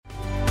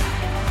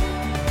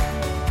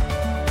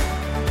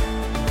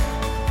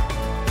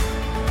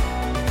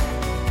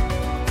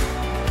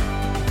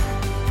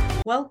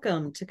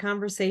Welcome to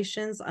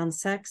Conversations on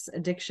Sex,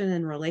 Addiction,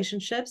 and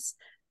Relationships.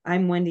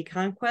 I'm Wendy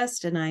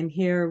Conquest, and I'm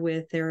here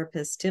with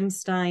therapists Tim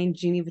Stein,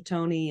 Jeannie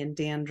Vitoni, and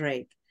Dan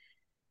Drake.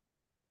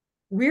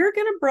 We're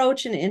going to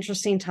broach an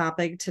interesting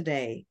topic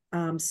today.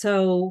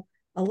 So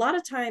a lot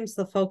of times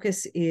the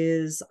focus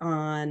is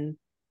on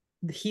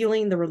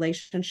healing the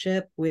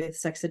relationship with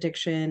sex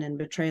addiction and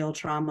betrayal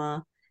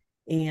trauma,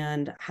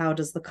 and how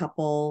does the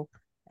couple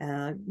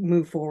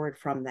move forward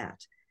from that.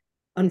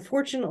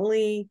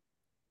 Unfortunately,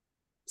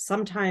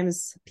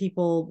 sometimes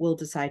people will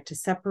decide to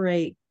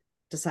separate,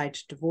 decide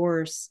to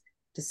divorce,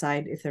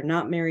 decide if they're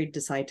not married,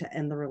 decide to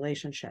end the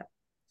relationship.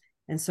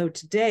 And so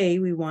today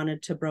we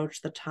wanted to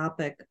broach the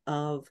topic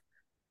of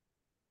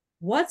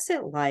what's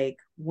it like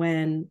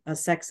when a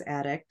sex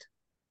addict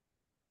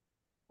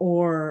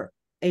or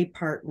a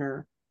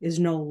partner is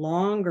no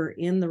longer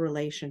in the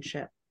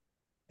relationship,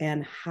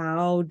 and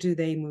how do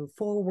they move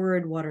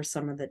forward? What are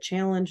some of the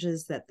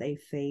challenges that they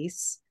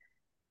face?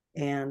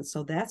 And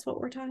so that's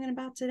what we're talking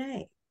about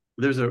today.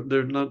 There's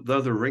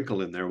another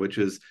wrinkle in there, which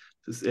is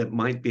it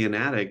might be an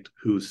addict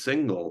who's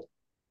single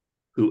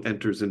who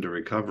enters into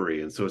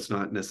recovery. And so it's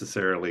not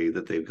necessarily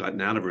that they've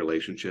gotten out of a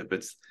relationship.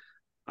 It's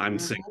I'm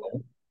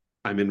single,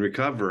 I'm in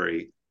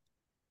recovery.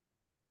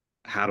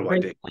 How do I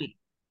date?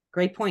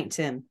 Great point,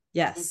 Tim.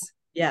 Yes.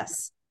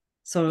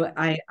 So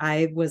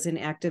I was in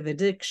active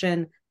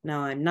addiction.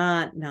 Now I'm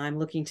not. Now I'm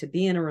looking to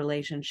be in a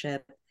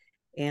relationship.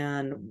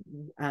 And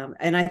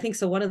I think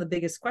so. One of the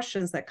biggest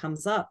questions that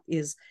comes up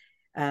is,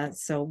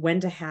 so when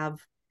to have,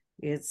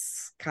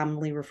 it's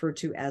commonly referred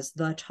to as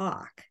the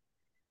talk.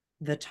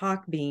 The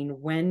talk being,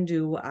 when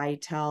do I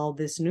tell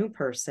this new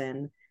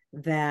person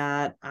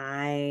that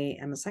I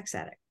am a sex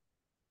addict?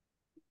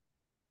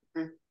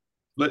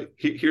 But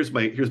here's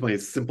my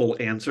simple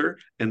answer,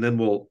 and then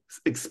we'll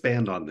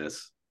expand on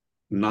this.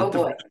 Not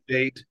the first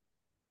date,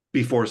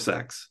 before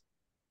sex.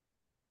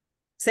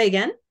 Say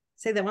again.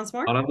 Say that once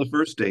more. Not on the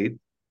first date,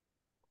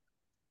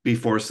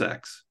 before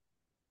sex.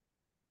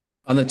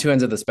 On the two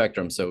ends of the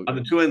spectrum. So on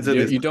the two ends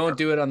you don't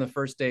do it on the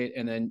first date,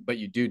 but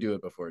you do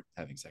it before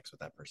having sex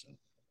with that person.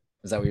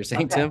 Is that what you're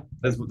saying, Tim?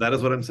 That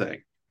is what I'm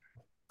saying.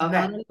 Okay.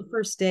 Not on the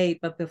first date,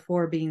 but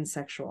before being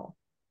sexual.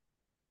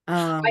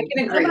 I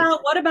can agree.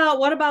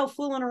 What about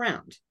fooling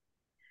around?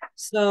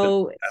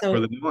 So that's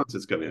where the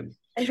nuances come in.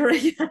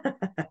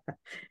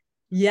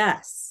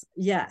 Yes.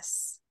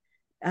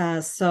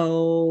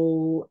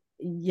 So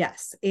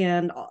yes,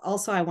 and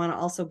also I want to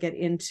also get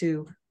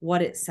into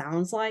what it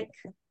sounds like.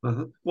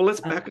 Well,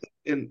 let's back up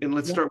and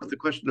let's start with the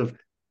question of.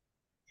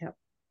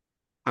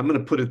 I'm going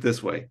to put it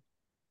this way,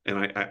 and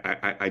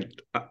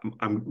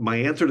I'm my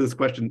answer to this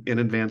question in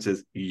advance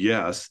is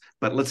yes.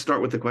 But let's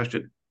start with the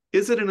question: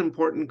 is it an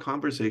important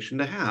conversation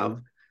to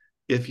have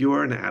if you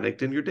are an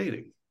addict and you're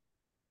dating?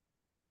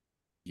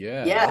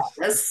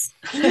 Yes.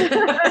 And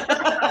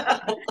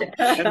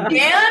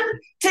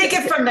take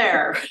it from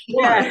there.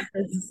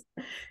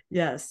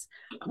 Yes.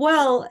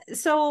 Well,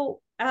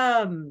 so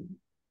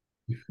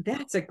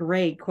that's a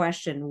great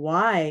question.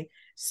 Why?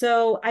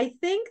 So I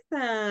think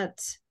that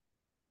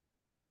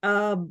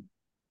a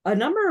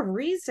number of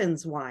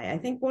reasons why. I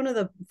think one of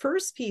the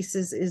first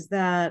pieces is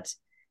that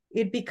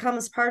it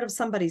becomes part of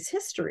somebody's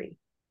history.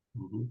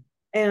 Mm-hmm.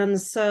 And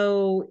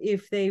so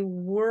if they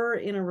were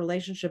in a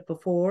relationship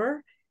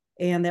before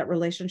and that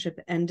relationship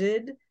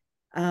ended,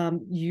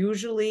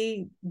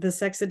 usually the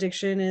sex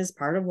addiction is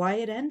part of why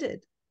it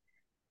ended.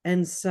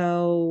 And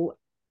so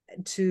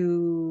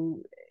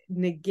to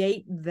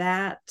negate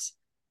that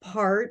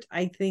part,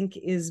 I think,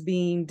 is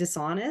being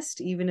dishonest,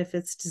 even if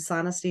it's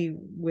dishonesty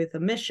with a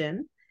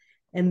mission.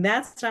 And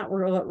that's not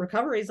what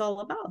recovery is all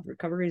about.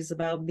 Recovery is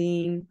about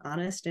being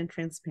honest and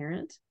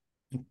transparent.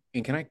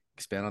 And can I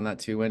expand on that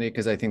too, Wendy?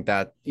 Because I think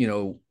that,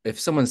 if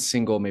someone's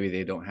single, maybe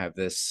they don't have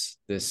this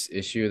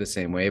issue the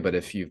same way. But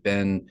if you've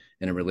been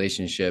in a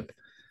relationship,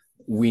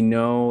 we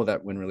know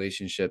that when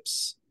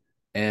relationships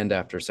end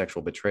after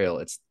sexual betrayal,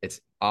 it's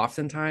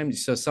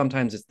oftentimes, so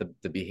sometimes it's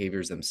the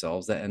behaviors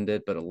themselves that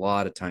ended, but a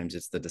lot of times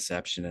it's the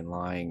deception and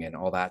lying and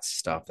all that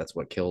stuff. That's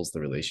what kills the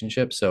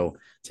relationship. So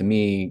to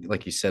me,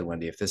 like you said,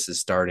 Wendy, if this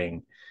is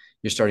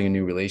you're starting a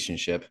new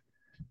relationship,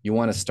 you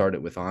want to start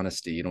it with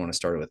honesty. You don't want to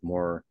start it with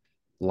more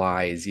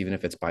lies, even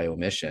if it's by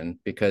omission,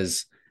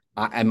 because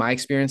in my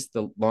experience,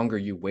 the longer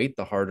you wait,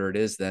 the harder it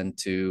is then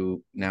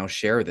to now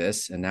share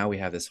this. And now we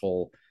have the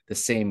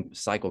same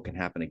cycle can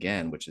happen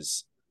again, which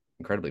is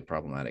incredibly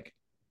problematic.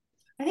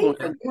 I think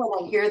when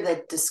I hear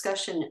the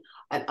discussion,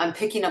 I'm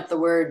picking up the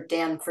word,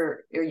 Dan,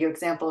 for your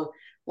example,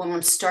 when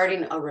I'm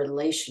starting a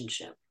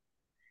relationship.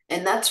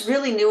 And that's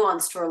really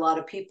nuanced for a lot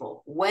of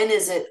people. When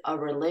is it a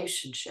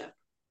relationship?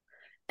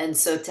 And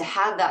so to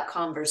have that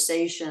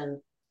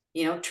conversation,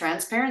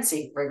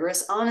 transparency,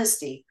 rigorous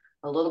honesty,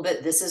 a little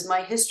bit, this is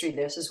my history,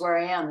 this is where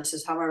I am, this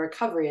is how my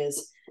recovery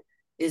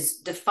is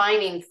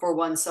defining for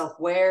oneself,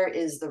 where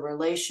is the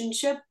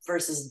relationship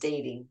versus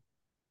dating.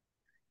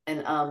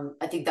 And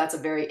I think that's a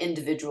very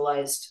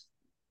individualized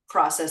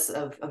process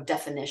of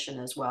definition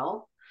as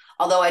well.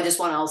 Although I just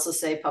want to also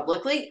say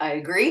publicly, I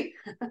agree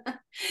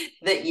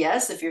that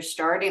yes, if you're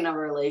starting a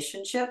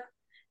relationship,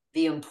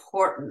 the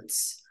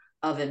importance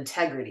of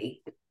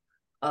integrity,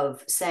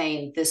 of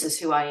saying, this is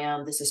who I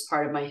am, this is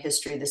part of my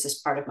history, this is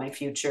part of my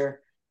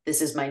future,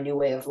 this is my new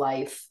way of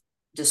life.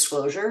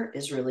 Disclosure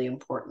is really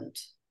important.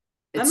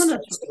 It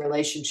starts the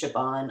relationship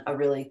on a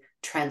really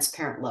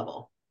transparent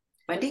level.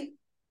 Wendy?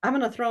 I'm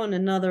going to throw in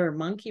another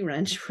monkey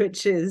wrench,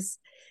 which is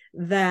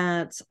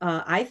that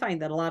I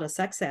find that a lot of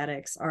sex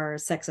addicts are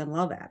sex and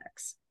love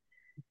addicts.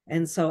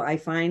 And so I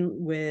find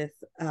with,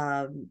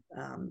 I'm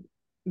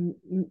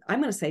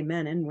going to say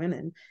men and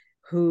women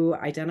who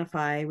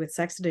identify with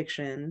sex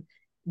addiction,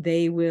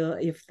 they will,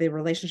 if the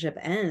relationship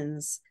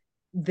ends,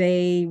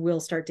 they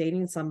will start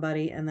dating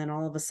somebody, and then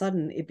all of a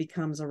sudden it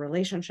becomes a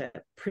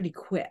relationship pretty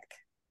quick.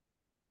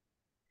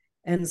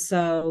 And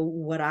so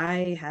what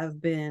I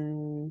have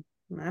been,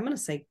 I'm going to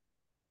say,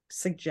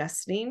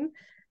 suggesting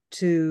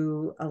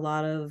to a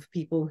lot of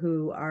people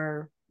who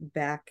are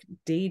back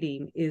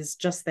dating is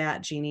just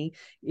that, Jeannie,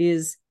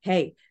 is,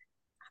 hey,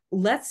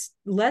 let's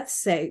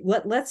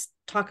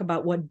talk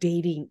about what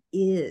dating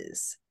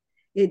is.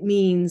 It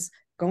means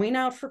going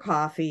out for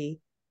coffee,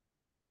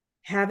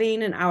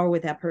 having an hour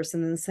with that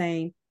person and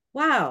saying,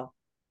 wow,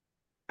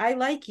 I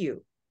like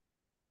you.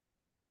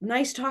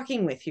 Nice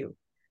talking with you.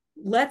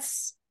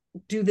 Let's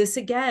do this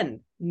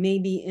again,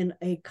 maybe in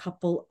a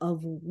couple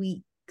of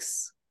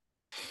weeks.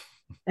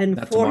 And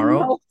not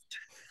tomorrow.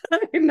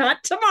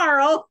 Not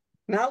tomorrow,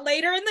 not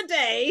later in the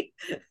day,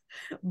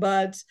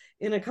 but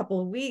in a couple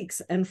of weeks.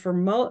 And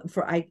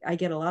I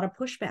get a lot of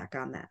pushback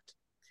on that.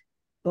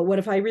 But what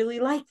if I really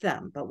like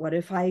them? But what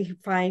if I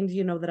find,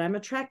 that I'm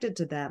attracted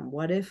to them?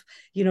 What if,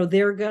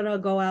 they're going to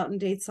go out and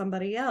date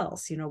somebody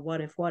else?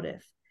 What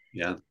if?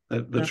 Yeah,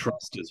 the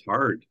trust is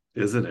hard,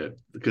 isn't it?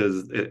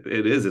 Because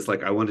it is. It's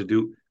like, I want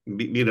to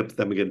meet up with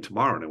them again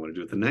tomorrow, and I want to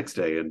do it the next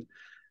day. And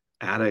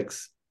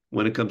addicts,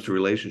 when it comes to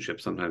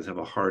relationships, sometimes have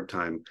a hard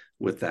time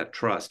with that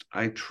trust.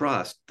 I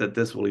trust that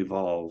this will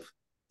evolve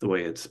the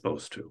way it's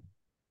supposed to.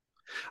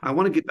 I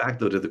want to get back,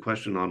 though, to the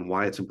question on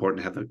why it's important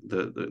to have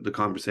the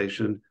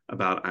conversation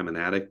about I'm an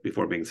addict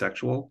before being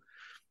sexual.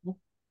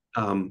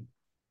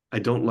 I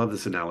don't love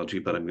this analogy,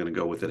 but I'm going to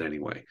go with it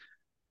anyway.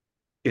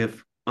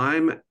 If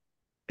I'm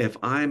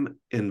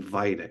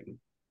inviting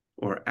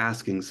or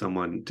asking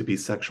someone to be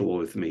sexual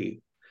with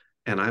me,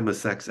 and I'm a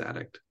sex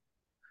addict,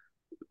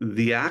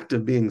 the act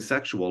of being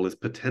sexual is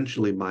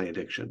potentially my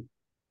addiction.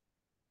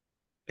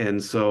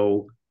 And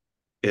so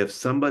if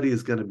somebody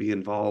is going to be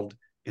involved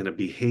in a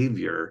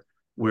behavior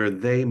where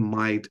they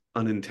might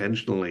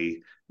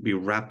unintentionally be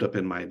wrapped up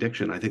in my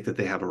addiction, I think that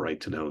they have a right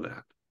to know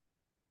that.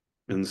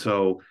 And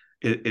so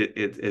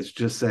it's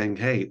just saying,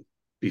 hey,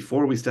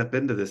 before we step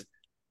into this,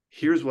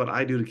 here's what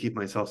I do to keep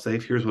myself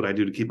safe. Here's what I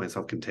do to keep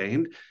myself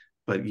contained.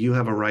 But you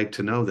have a right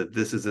to know that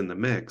this is in the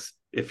mix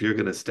if you're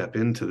going to step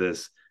into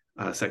this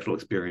sexual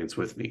experience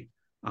with me.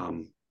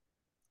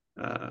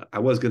 I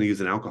was going to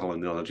use an alcohol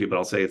analogy, but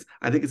I'll say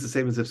I think it's the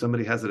same as if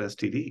somebody has an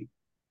STD.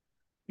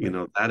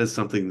 That is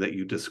something that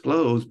you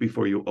disclose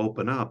before you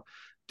open up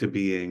to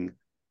being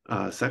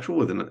sexual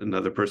with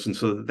another person,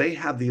 so that they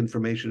have the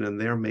information and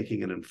they're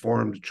making an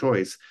informed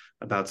choice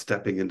about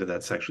stepping into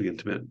that sexually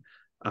intimate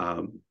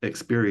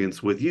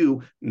experience with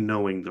you,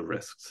 knowing the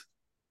risks.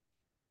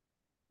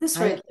 This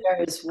right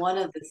there is one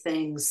of the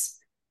things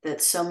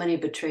that so many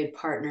betrayed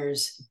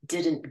partners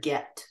didn't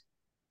get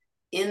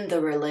in the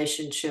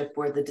relationship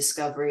where the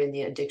discovery and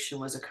the addiction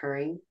was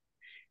occurring.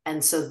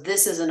 And so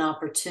this is an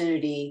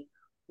opportunity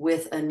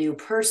with a new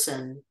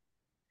person,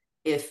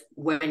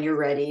 when you're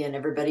ready and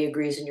everybody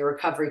agrees in your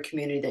recovery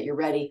community that you're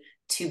ready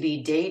to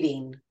be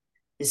dating,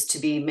 is to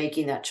be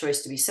making that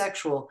choice to be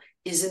sexual,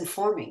 is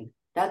informing.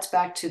 That's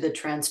back to the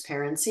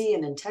transparency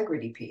and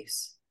integrity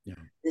piece. Yeah.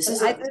 This is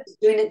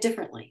doing it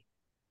differently.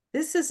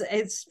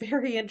 It's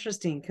very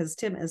interesting because,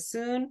 Tim, as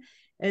soon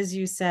as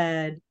you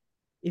said,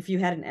 if you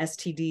had an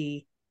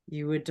STD,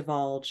 you would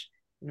divulge,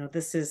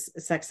 this is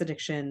sex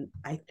addiction.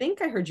 I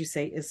think I heard you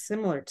say is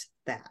similar to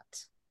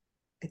that.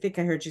 I think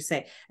I heard you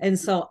say. And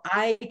so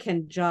I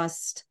can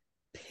just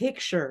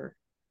picture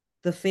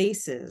the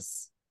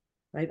faces,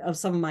 right, of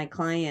some of my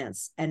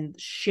clients, and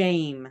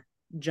shame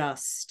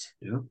just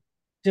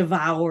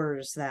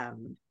devours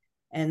them,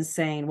 and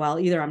saying, well,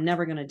 either I'm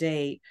never going to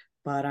date,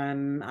 but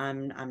I'm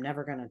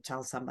never going to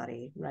tell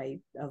somebody,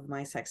 right, of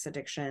my sex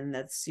addiction.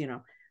 That's,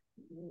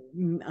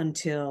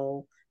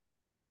 until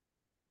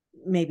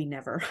maybe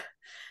never,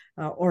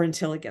 or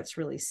until it gets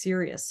really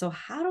serious. So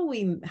how do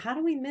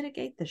we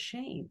mitigate the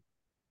shame?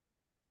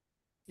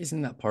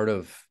 Isn't that part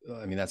of,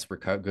 that's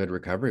good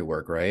recovery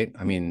work, right?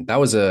 I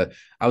was going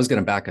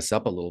to back us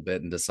up a little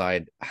bit and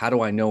decide, how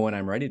do I know when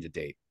I'm ready to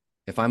date?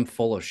 If I'm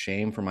full of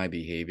shame for my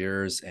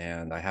behaviors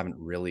and I haven't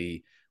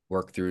really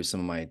worked through some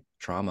of my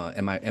trauma,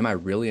 am I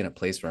really in a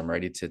place where I'm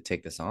ready to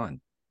take this on?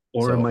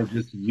 Or am I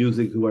just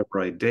using whoever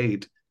I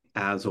date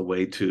as a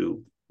way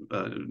to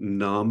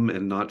numb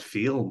and not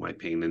feel my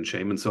pain and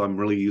shame? And so I'm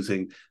really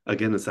using,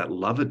 again, it's that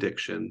love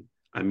addiction.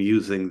 I'm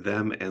using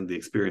them and the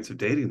experience of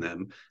dating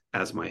them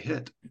as my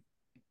hit.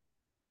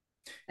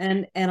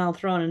 And I'll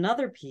throw in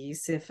another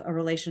piece. If a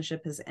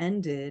relationship has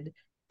ended,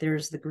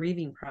 there's the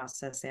grieving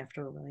process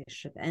after a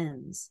relationship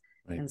ends.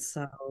 Right. And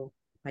so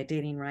by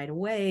dating right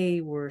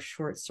away, we're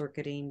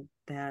short-circuiting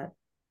that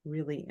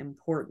really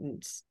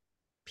important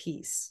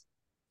piece.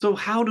 So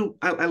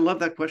I love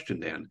that question,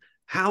 Dan.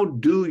 How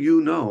do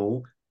you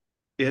know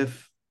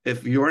if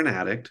you're an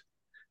addict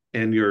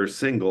and you're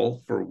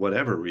single for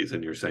whatever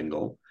reason you're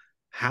single,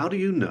 how do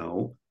you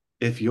know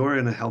if you're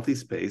in a healthy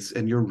space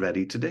and you're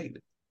ready to date?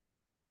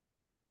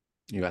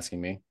 You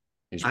asking me?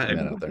 You just put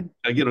that out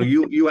there.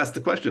 You asked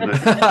the question.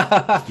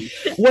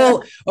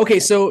 Well, okay,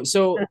 so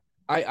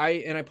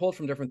I pulled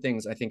from different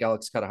things. I think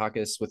Alex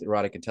Katahakis with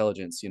Erotic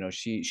Intelligence,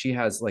 she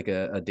has like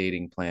a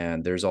dating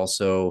plan. There's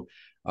also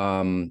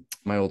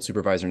my old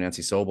supervisor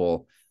Nancy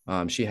Sobel.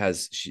 She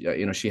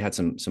had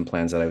some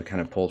plans that I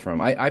kind of pulled from.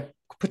 I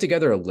put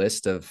together a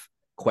list of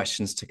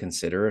questions to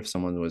consider if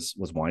someone was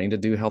wanting to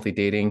do healthy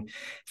dating.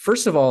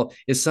 First of all,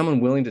 is someone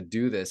willing to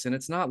do this? And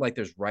it's not like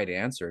there's right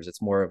answers.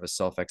 It's more of a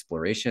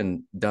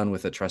self-exploration done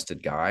with a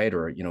trusted guide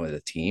or, with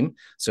a team.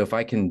 So if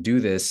I can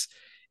do this,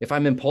 if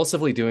I'm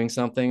impulsively doing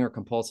something or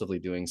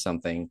compulsively doing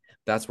something,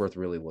 that's worth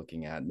really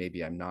looking at.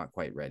 Maybe I'm not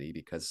quite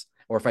ready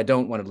or if I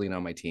don't want to lean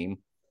on my team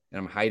and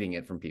I'm hiding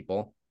it from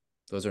people,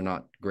 those are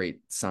not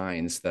great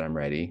signs that I'm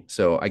ready.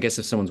 So I guess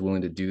if someone's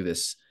willing to do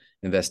this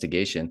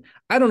investigation,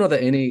 I don't know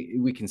that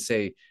we can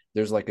say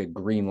there's like a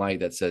green light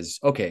that says,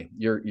 okay,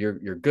 you're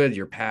good,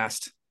 you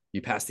passed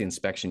the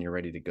inspection, you're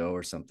ready to go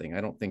or something.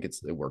 I don't think it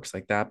works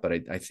like that. But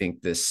I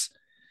think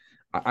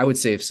I would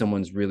say if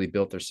someone's really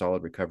built their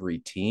solid recovery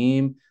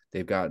team,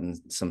 they've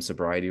gotten some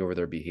sobriety over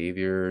their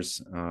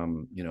behaviors,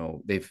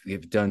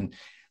 they've done,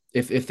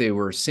 if they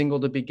were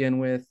single to begin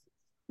with,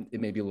 it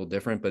may be a little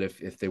different, but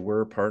if they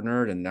were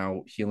partnered and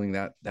now healing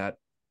that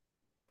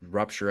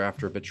rupture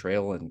after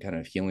betrayal and kind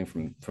of healing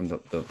from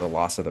the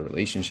loss of the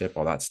relationship,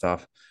 all that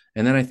stuff.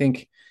 And then I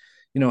think,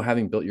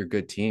 having built your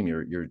good team,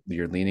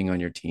 you're leaning on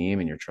your team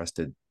and your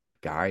trusted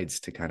guides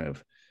to kind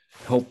of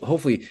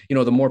hopefully,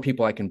 the more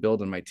people I can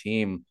build in my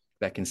team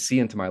that can see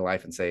into my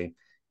life and say,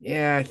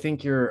 yeah, I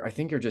think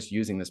you're just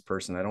using this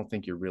person. I don't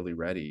think you're really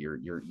ready.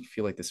 You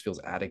feel like this feels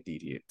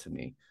addict-y to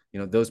me.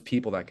 Those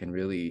people that can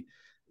really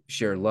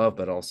share love,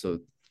 but also,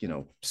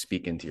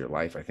 speak into your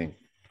life. I think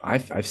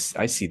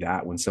I see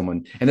that when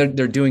someone, and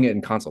they're doing it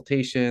in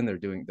consultation, they're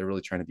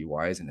really trying to be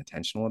wise and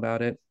intentional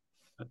about it.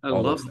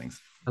 Those things.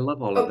 I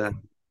love all of that.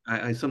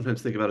 I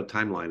sometimes think about a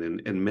timeline,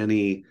 and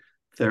many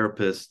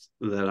therapists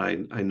that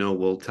I know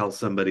will tell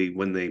somebody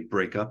when they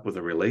break up with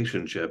a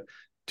relationship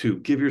to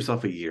give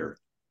yourself a year,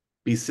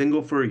 be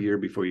single for a year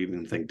before you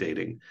even think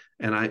dating.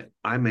 And I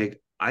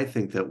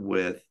think that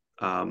with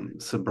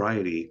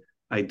sobriety,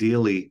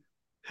 ideally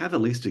have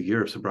at least a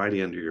year of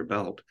sobriety under your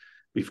belt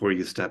before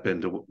you step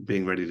into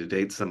being ready to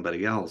date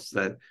somebody else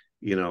that,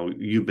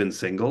 you've been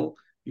single,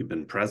 you've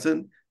been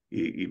present,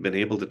 you've been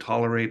able to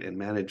tolerate and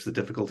manage the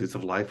difficulties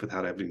of life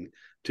without having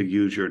to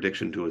use your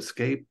addiction to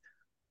escape.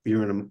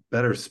 You're in a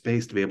better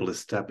space to be able to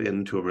step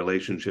into a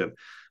relationship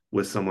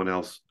with someone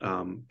else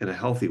in a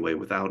healthy way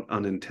without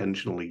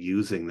unintentionally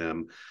using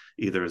them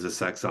either as a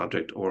sex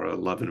object or a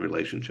love and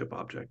relationship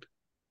object.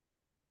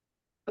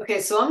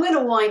 Okay, so I'm going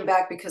to wind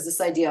back because this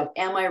idea of,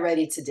 am I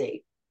ready to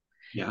date?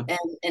 Yeah.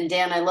 And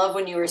Dan, I love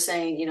when you were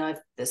saying,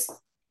 this,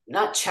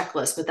 not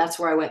checklist, but that's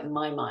where I went in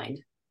my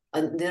mind.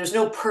 There's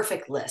no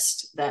perfect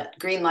list that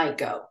green light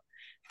go.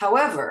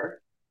 However,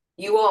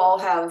 you all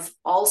have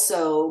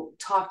also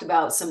talked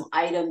about some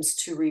items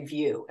to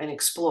review and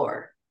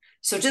explore.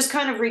 So just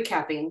kind of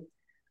recapping,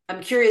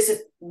 I'm curious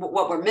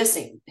what we're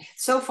missing.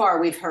 So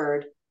far, we've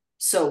heard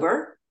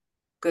sober,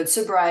 good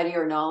sobriety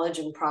or knowledge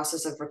and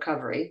process of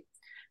recovery,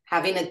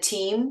 having a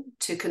team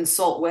to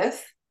consult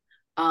with,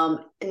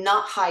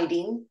 not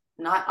hiding,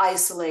 not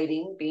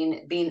isolating,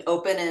 being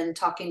open and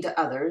talking to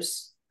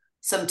others.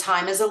 Some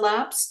time has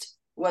elapsed,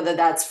 whether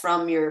that's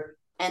from your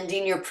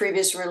ending your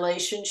previous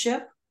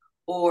relationship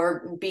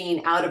or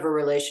being out of a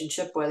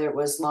relationship, whether it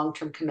was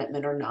long-term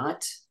commitment or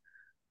not.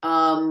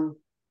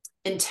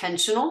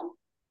 Intentional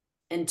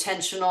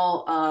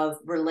of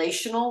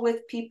relational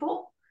with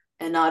people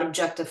and not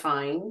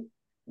objectifying,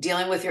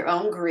 dealing with your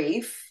own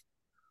grief.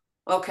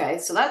 Okay,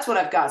 so that's what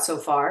I've got so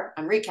far.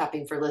 I'm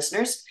recapping for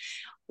listeners.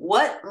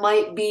 What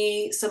might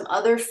be some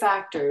other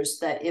factors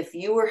that if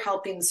you were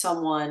helping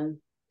someone,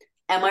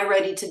 am I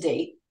ready to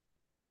date?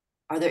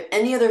 Are there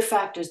any other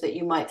factors that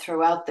you might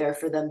throw out there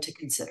for them to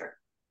consider?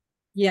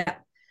 Yeah.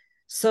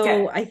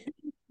 So I think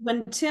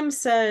when Tim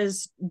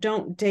says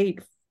don't date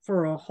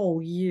for a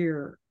whole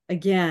year,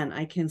 again,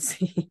 I can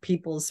see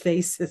people's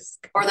faces.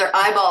 Or their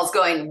eyeballs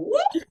going,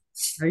 what?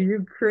 Are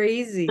you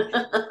crazy?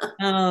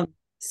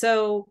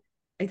 So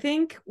I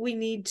think we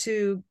need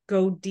to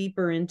go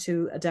deeper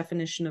into a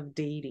definition of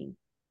dating.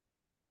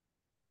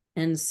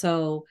 And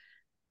so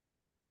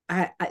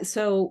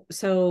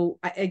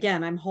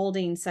again, I'm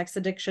holding sex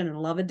addiction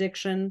and love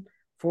addiction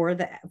for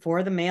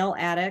the male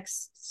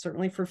addicts,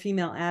 certainly for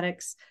female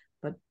addicts,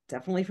 but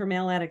definitely for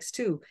male addicts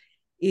too,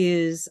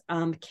 is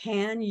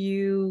can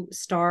you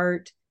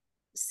start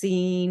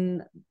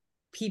seeing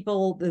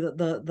people,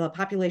 the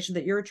population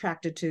that you're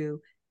attracted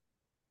to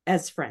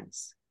as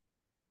friends?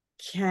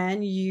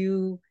 Can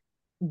you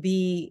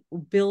be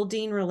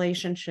building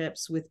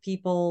relationships with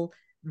people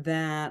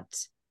that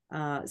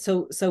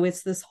so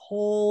it's this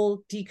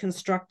whole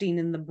deconstructing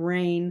in the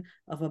brain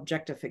of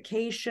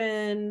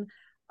objectification,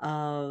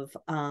 of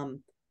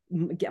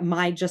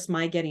my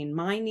getting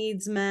my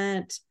needs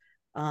met,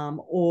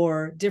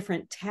 or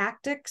different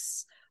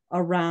tactics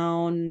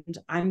around,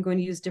 I'm going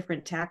to use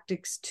different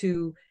tactics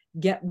to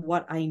get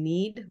what I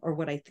need or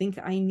what I think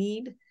I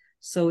need.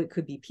 So it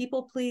could be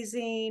people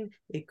pleasing,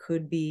 it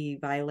could be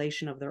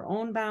violation of their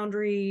own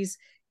boundaries,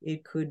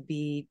 it could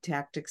be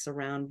tactics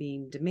around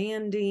being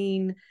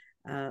demanding.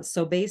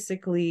 So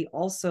basically,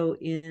 also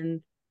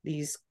in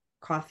these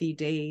coffee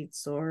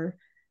dates or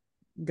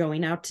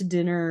going out to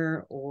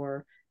dinner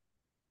or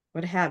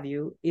what have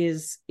you,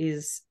 is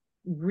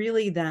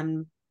really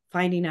them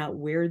finding out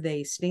where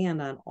they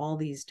stand on all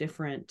these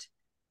different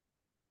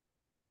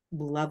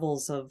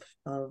levels of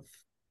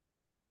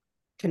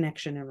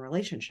connection and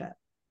relationship.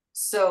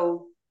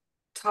 So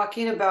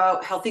talking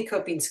about healthy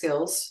coping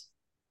skills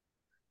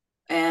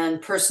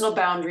and personal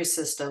boundary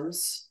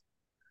systems,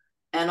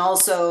 and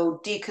also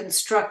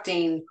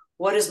deconstructing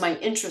what is my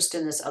interest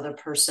in this other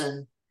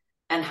person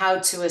and how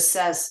to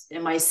assess,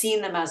 am I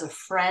seeing them as a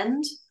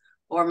friend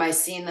or am I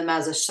seeing them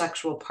as a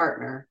sexual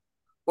partner?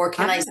 Or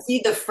can I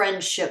see the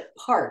friendship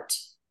part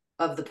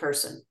of the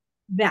person?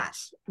 That.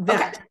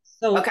 Okay.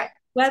 So okay.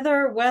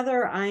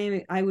 whether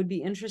I would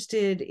be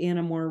interested in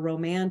a more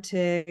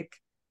romantic,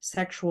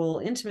 sexual,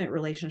 intimate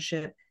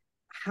relationship,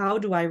 how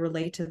do I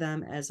relate to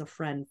them as a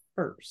friend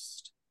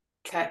first?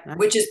 Okay.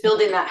 Which is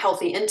building that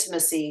healthy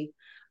intimacy,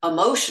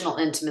 emotional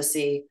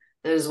intimacy.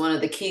 That is one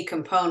of the key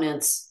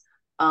components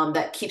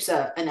that keeps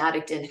an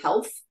addict in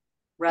health,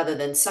 rather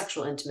than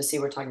sexual intimacy.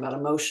 We're talking about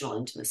emotional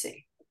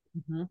intimacy.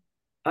 Mm-hmm.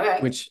 Okay.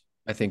 Which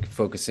I think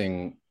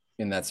focusing,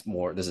 and this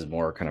is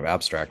more kind of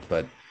abstract,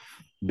 but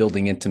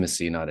building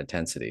intimacy, not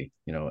intensity.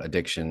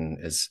 Addiction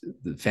is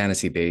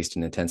fantasy based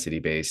and intensity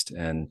based.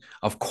 And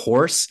of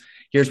course,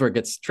 here's where it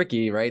gets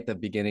tricky, right? The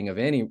beginning of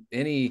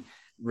any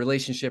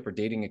relationship or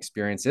dating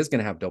experience is going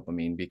to have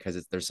dopamine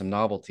because there's some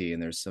novelty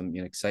and there's some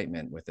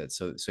excitement with it.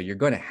 So you're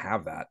going to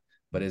have that,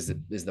 but is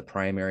the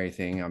primary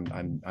thing.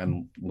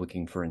 I'm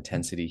looking for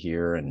intensity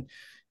here, and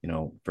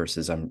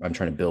versus I'm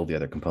trying to build the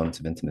other components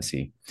of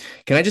intimacy.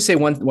 Can I just say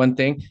one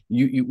thing?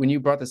 You when you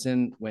brought this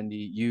in, Wendy,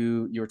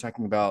 you were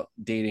talking about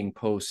dating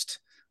post.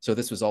 So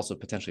this was also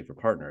potentially for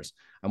partners.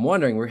 I'm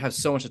wondering, we have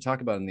so much to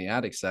talk about on the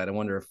addict side. I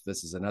wonder if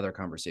this is another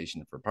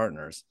conversation for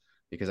partners,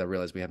 because I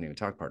realize we haven't even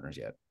talked partners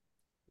yet.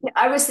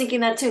 I was thinking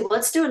that too.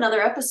 Let's do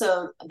another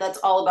episode that's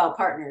all about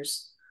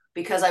partners,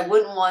 because I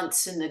wouldn't want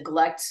to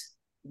neglect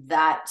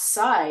that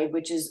side,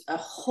 which is a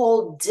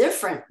whole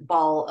different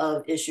ball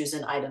of issues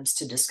and items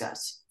to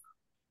discuss.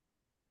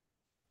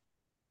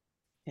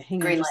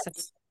 Hang on just a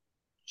second.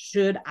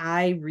 Should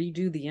I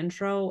redo the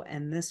intro?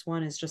 And this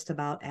one is just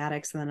about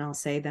addicts. And then I'll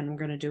say, then we're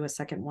going to do a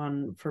second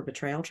one for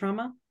betrayal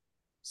trauma.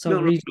 So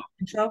redo the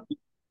intro.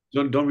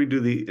 Don't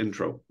redo the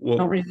intro.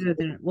 Don't redo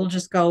it. We'll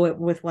just go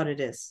with what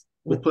it is.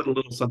 We'll put a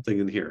little something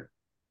in here.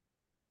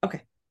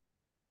 Okay.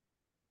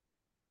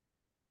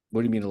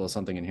 What do you mean a little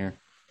something in here?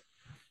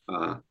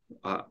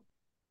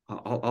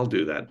 I'll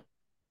do that.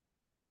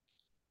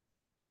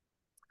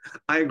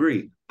 I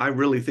agree. I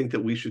really think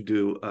that we should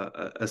do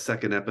a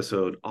second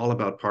episode all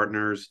about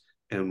partners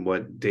and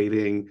what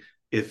dating,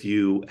 if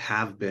you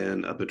have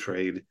been a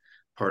betrayed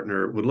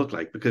partner, would look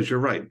like. Because you're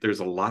right,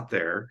 there's a lot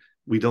there.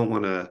 We don't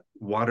want to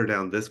water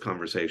down this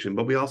conversation,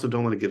 but we also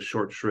don't want to give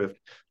short shrift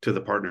to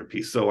the partner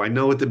piece. So I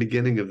know at the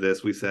beginning of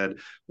this, we said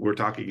we're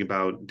talking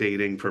about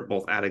dating for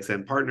both addicts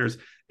and partners,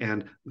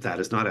 and that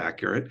is not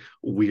accurate.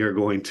 We are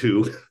going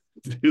to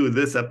do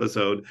this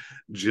episode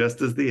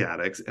just as the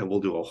addicts, and we'll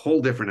do a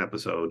whole different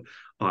episode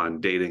on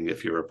dating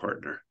if you're a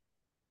partner.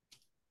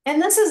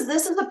 And this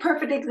is a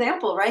perfect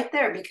example right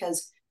there,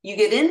 because you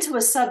get into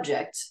a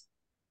subject.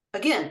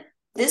 Again,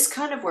 this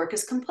kind of work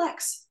is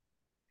complex.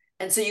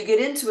 And so you get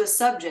into a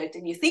subject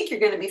and you think you're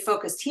going to be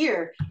focused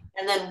here,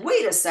 and then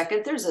wait a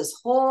second, there's this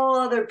whole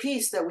other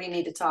piece that we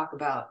need to talk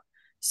about.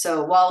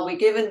 So while we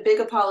give big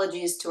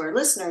apologies to our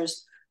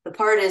listeners, the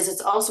part is,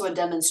 it's also a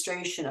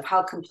demonstration of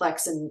how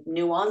complex and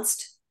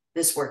nuanced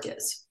this work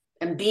is.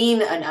 And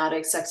being an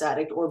addict, sex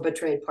addict, or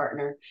betrayed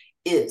partner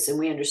is, and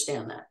we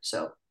understand that.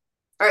 So,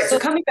 all right. So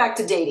coming back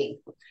to dating.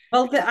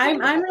 Well,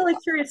 I'm really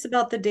curious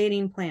about the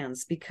dating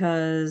plans,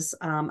 because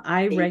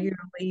I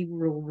regularly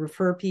will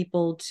refer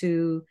people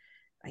to,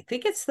 I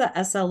think it's the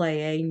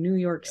SLAA New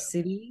York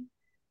City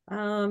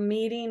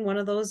meeting, one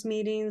of those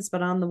meetings,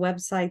 but on the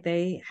website,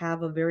 they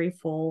have a very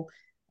full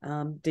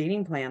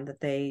dating plan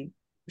that they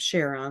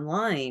share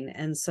online.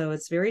 And so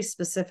it's very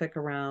specific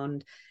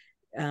around,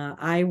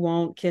 I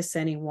won't kiss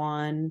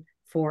anyone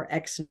for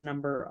X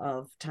number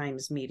of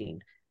times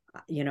meeting.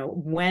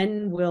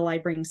 When will I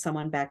bring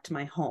someone back to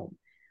my home?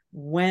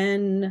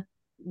 When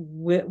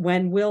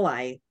will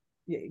I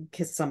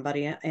kiss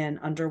somebody, and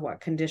under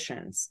what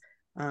conditions?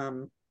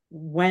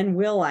 when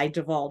will I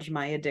divulge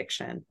my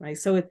addiction, right?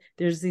 So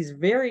there's these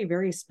very,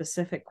 very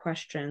specific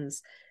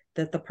questions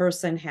that the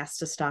person has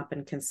to stop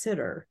and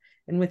consider.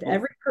 And with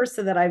every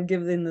person that I've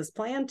given this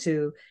plan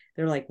to,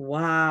 they're like,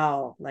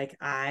 wow, like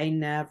I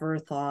never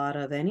thought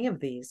of any of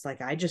these.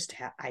 Like I just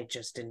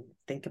didn't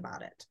think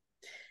about it.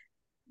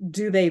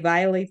 Do they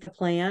violate the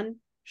plan?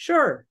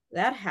 Sure,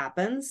 that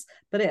happens,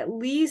 but at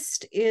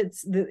least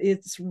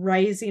it's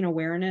raising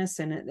awareness,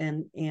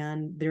 and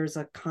there's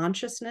a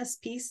consciousness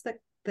piece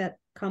that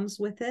comes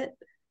with it.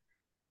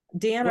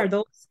 Dan,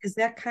 is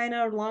that kind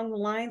of along the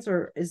lines,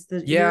 or is the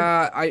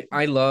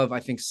I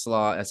think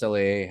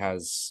SLA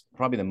has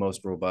probably the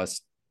most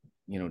robust,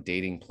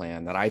 dating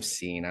plan that I've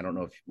seen. I don't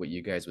know what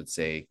you guys would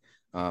say,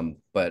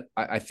 but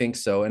I think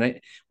so. And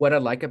what I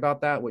like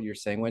about that, what you're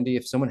saying, Wendy,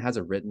 if someone has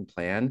a written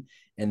plan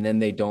and then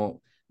they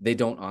don't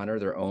honor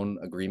their own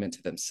agreement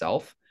to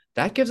themselves,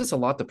 that gives us a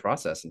lot to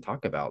process and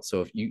talk about.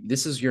 So if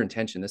this is your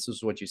intention, this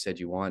is what you said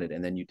you wanted,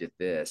 and then you did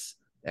this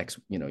X,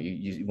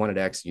 you wanted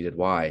X, you did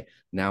Y.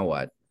 Now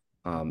what?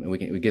 And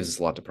it gives us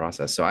a lot to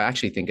process. So I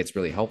actually think it's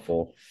really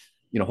helpful.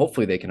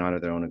 Hopefully they can honor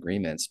their own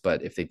agreements,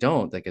 but if they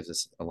don't, that gives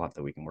us a lot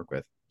that we can work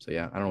with. So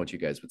yeah, I don't know what you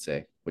guys would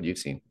say, what you've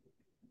seen.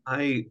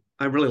 I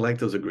really like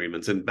those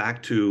agreements. And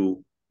back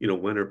to,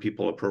 when are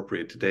people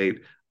appropriate to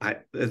date?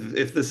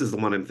 If this is the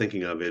one I'm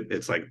thinking of,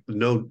 it's like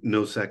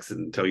no sex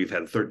until you've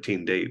had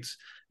 13 dates.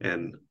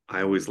 And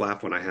I always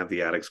laugh when I have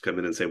the addicts come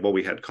in and say, well,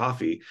 we had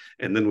coffee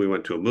and then we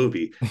went to a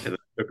movie and then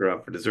I took her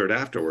out for dessert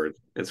afterwards.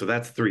 And so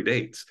that's 3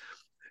 dates.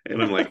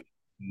 And I'm like,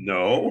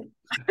 no,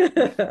 we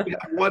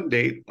have one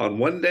date on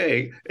one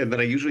day. And then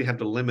I usually have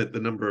to limit the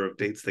number of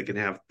dates they can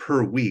have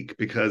per week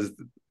because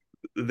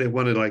they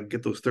want to like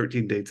get those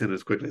 13 dates in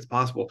as quickly as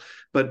possible.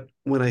 But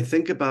when I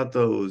think about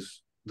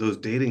those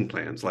dating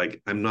plans,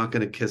 like I'm not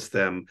going to kiss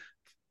them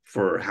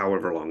for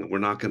however long. We're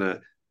not going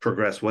to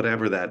progress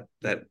whatever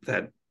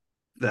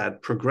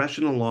that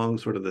progression along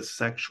sort of the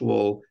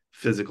sexual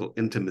physical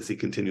intimacy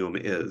continuum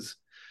is.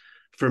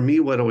 For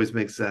me, what always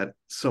makes that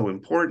so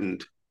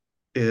important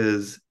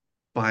is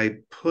by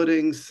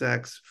putting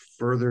sex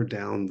further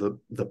down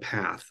the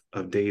path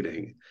of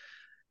dating,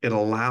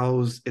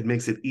 it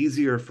makes it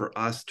easier for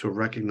us to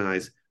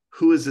recognize,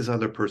 who is this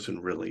other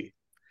person really?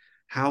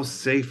 How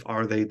safe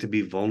are they to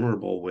be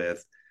vulnerable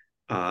with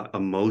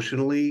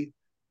emotionally,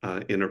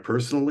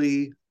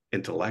 interpersonally,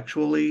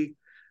 intellectually?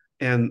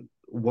 And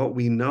what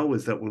we know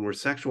is that when we're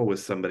sexual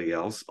with somebody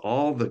else,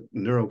 all the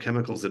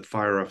neurochemicals that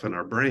fire off in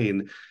our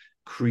brain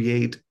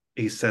create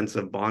a sense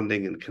of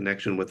bonding and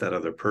connection with that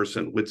other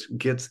person, which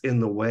gets in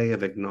the way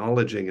of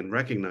acknowledging and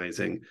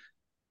recognizing,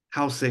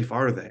 how safe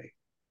are they?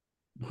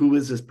 Who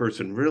is this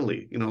person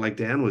really? Like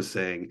Dan was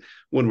saying,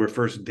 when we're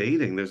first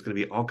dating, there's going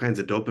to be all kinds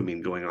of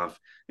dopamine going off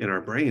in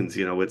our brains.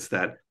 It's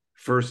that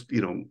first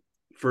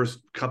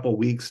couple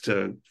weeks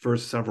to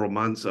first several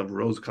months of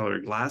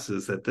rose-colored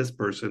glasses that this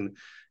person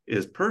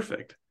is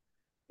perfect.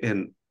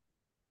 And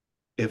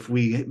if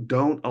we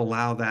don't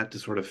allow that to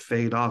sort of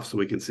fade off so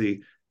we can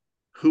see,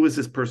 who is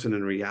this person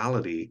in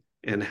reality,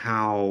 and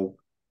how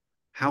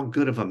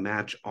good of a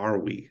match are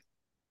we?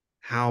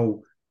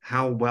 How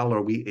well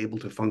are we able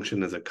to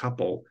function as a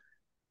couple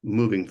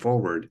moving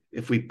forward?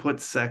 If we put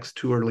sex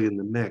too early in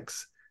the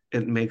mix,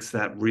 it makes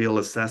that real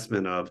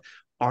assessment of,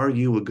 are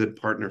you a good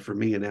partner for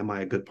me, and am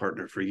I a good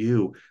partner for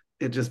you?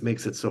 It just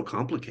makes it so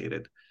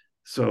complicated.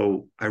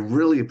 So I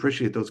really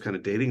appreciate those kind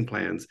of dating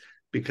plans,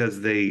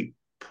 because they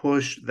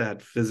push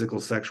that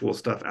physical sexual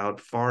stuff out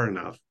far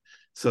enough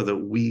so that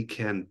we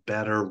can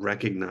better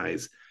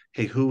recognize,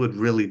 hey, who would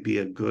really be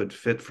a good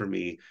fit for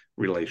me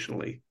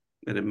relationally?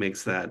 And it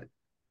makes that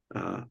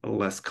a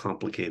less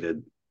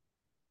complicated,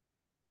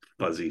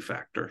 fuzzy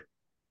factor.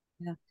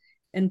 Yeah.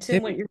 And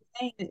Tim, what you're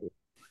saying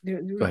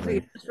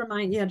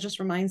just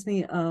reminds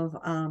me of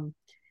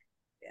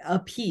a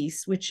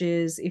piece, which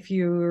is, if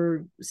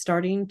you're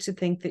starting to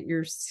think that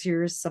you're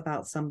serious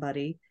about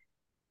somebody,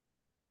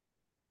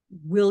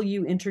 will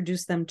you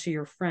introduce them to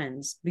your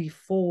friends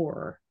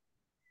before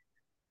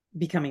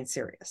becoming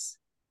serious?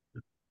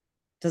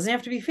 Doesn't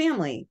have to be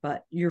family,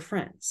 but your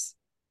friends.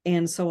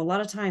 And so a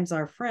lot of times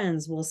our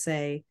friends will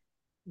say,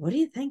 what are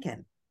you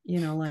thinking?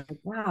 Like,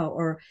 wow,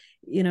 or,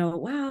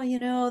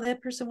 wow,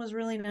 that person was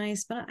really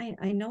nice, but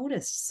I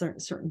noticed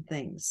certain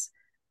things.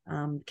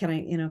 Can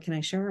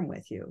I share them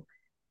with you?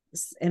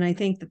 And I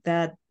think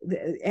that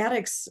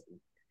addicts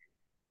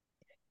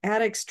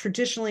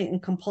traditionally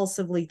and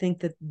compulsively think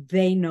that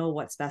they know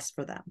what's best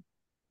for them,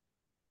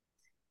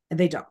 and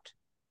they don't.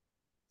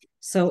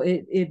 So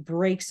it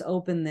breaks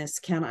open this,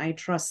 can I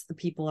trust the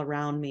people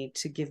around me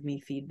to give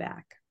me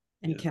feedback?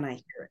 And can I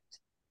hear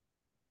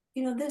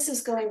it? This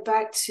is going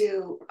back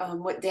to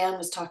what Dan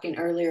was talking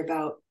earlier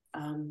about,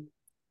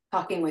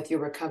 talking with your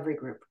recovery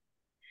group.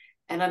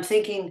 And I'm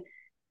thinking,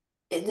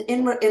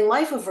 in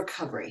life of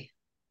recovery,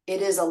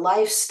 it is a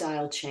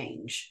lifestyle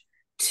change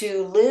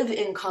to live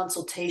in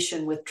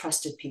consultation with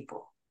trusted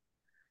people.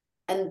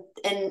 And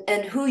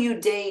who you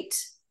date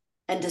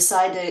and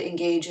decide to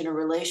engage in a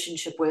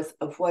relationship with,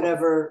 of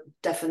whatever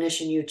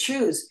definition you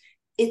choose,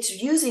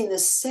 it's using the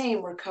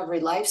same recovery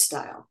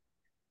lifestyle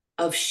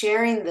of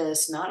sharing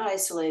this, not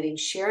isolating,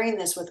 sharing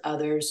this with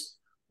others,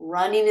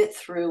 running it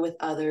through with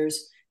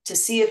others to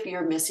see if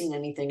you're missing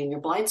anything in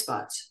your blind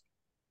spots.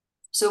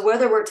 So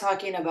whether we're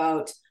talking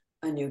about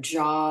a new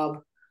job,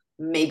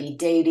 maybe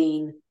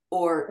dating,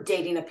 or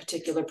dating a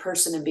particular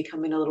person and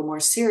becoming a little more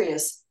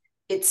serious,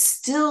 it's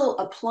still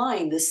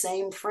applying the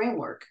same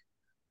framework,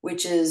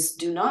 which is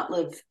do not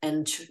live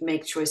and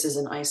make choices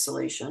in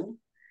isolation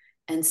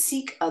and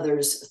seek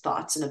others'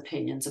 thoughts and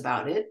opinions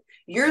about it.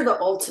 You're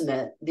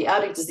the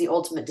addict is the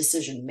ultimate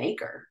decision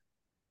maker,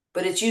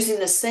 but it's using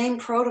the same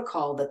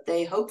protocol that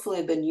they hopefully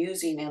have been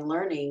using and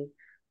learning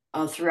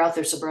throughout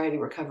their sobriety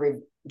recovery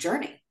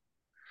journey.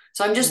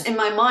 So I'm just in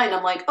my mind,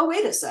 I'm like, oh,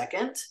 wait a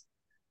second.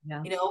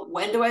 Yeah.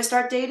 When do I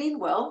start dating?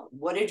 Well,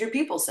 what did your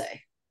people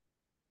say?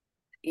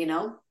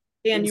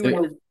 Dan, you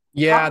want to?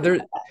 Yeah,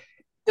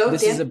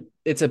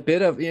 it's a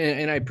bit of,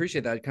 and I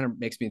appreciate that. It kind of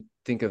makes me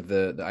think of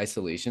the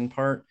isolation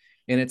part.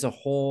 And it's a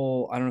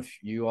whole, I don't know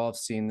if you all have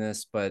seen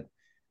this, but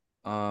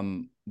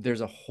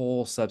there's a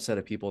whole subset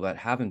of people that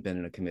haven't been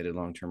in a committed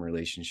long-term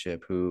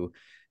relationship who,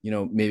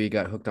 maybe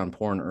got hooked on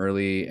porn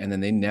early, and then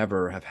they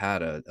never have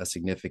had a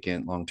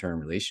significant long-term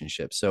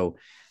relationship. So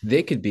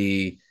they could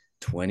be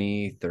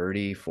 20,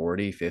 30,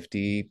 40,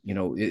 50,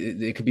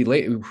 it could be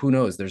late. Who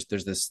knows? There's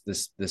this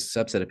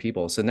subset of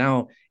people. So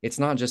now it's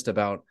not just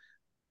about,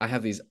 I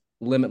have these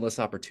limitless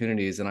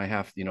opportunities and I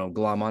have,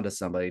 glom onto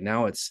somebody.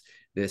 Now it's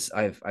this,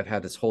 I've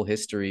had this whole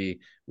history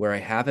where I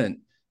haven't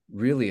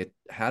really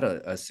had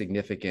a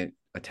significant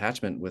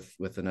attachment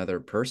with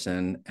another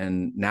person.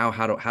 And now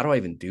how do I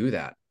even do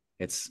that?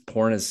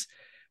 Porn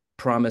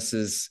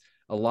promises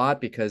a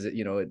lot because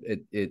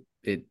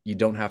you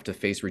don't have to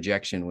face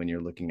rejection when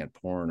you're looking at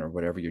porn or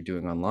whatever you're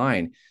doing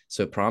online.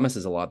 So it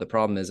promises a lot. The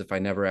problem is if I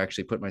never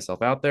actually put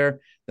myself out there,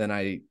 then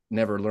I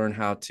never learn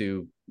how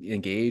to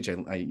engage.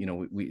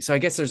 So I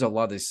guess there's a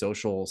lot of these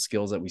social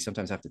skills that we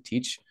sometimes have to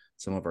teach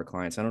some of our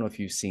clients. I don't know if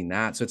you've seen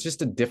that. So it's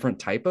just a different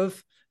type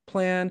of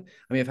plan.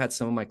 I mean, I've had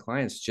some of my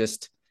clients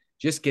just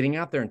getting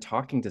out there and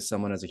talking to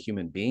someone as a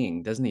human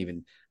being, doesn't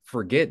even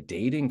forget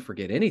dating,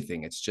 forget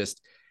anything. It's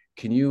just,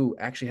 can you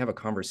actually have a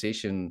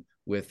conversation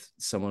with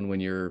someone when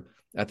you're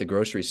at the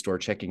grocery store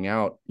checking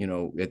out,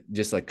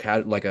 just like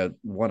a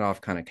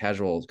one-off kind of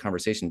casual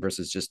conversation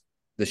versus just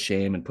the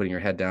shame and putting your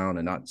head down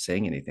and not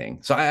saying anything.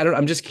 So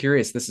I'm just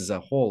curious, this is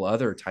a whole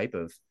other type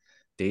of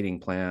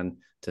dating plan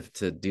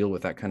to deal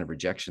with that kind of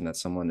rejection that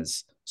someone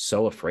is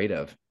so afraid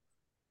of.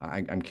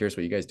 I'm curious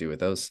what you guys do with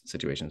those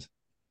situations.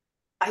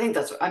 I think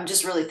I'm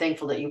just really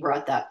thankful that you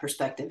brought that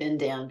perspective in,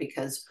 Dan,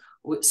 because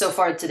so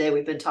far today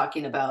we've been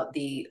talking about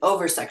the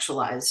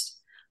over-sexualized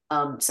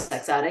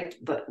sex addict,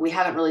 but we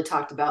haven't really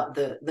talked about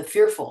the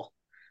fearful,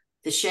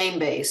 the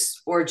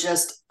shame-based, or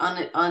just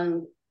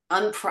no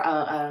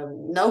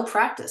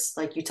practice,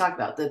 like you talked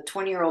about, the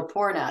 20-year-old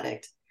porn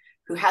addict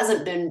who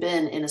hasn't been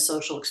in a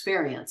social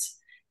experience,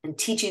 and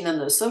teaching them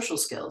those social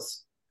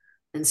skills.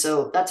 And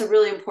so that's a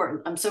really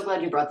important, I'm so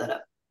glad you brought that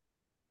up.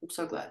 I'm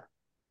so glad.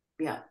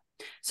 Yeah.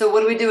 So what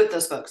do we do with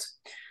those folks?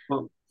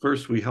 Well,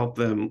 first we help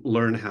them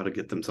learn how to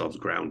get themselves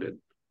grounded,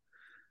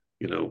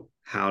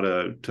 how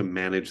to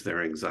manage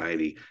their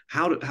anxiety,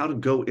 how to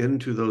go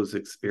into those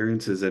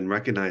experiences and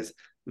recognize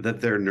that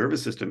their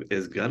nervous system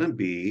is going to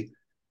be,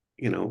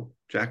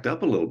 jacked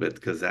up a little bit,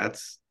 because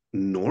that's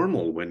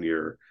normal when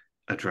you're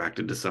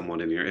attracted to someone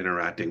and you're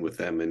interacting with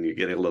them and you're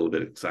getting a little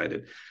bit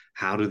excited.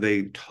 How do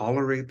they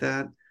tolerate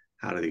that?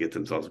 How do they get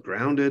themselves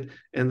grounded?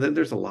 And then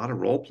there's a lot of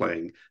role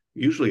playing,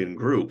 usually in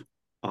group,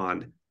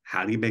 on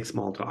how do you make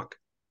small talk?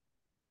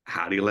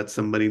 How do you let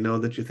somebody know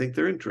that you think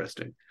they're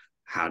interesting?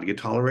 How do you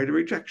tolerate a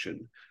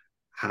rejection?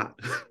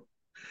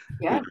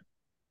 Yeah.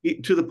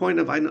 To the point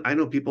of, I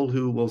know people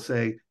who will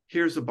say,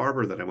 here's a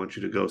barber that I want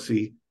you to go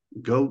see.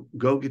 Go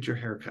get your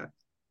hair cut.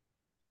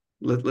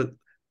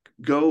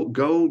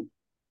 Go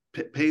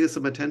pay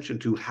some attention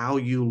to how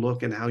you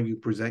look and how you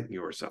present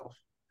yourself.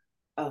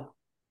 Oh,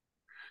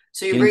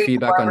 so you're getting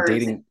feedback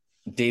on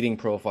dating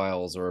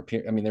profiles, or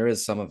there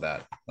is some of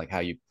that, like how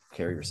you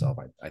carry yourself.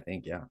 I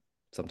think, yeah,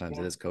 sometimes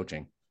it is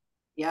coaching.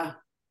 Yeah,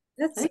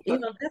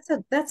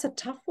 that's a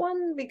tough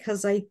one,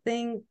 because I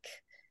think,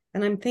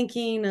 and I'm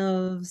thinking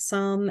of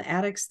some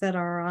addicts that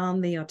are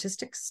on the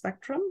autistic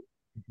spectrum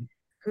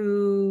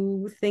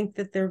who think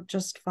that they're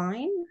just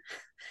fine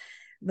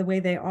the way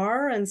they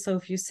are. And so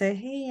if you say,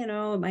 hey,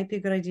 it might be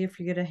a good idea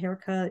for you to get a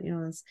haircut,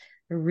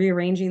 they're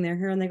rearranging their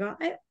hair, and they go,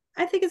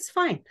 I think it's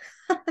fine.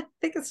 I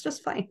think it's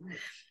just fine.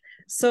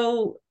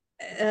 So,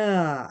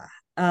 well,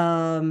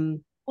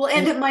 and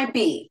it might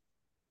be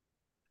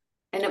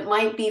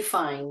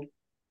fine.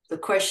 The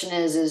question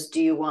is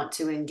do you want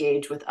to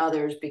engage with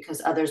others,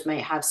 because others may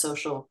have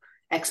social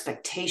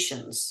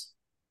expectations?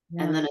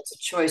 Yeah. And then it's a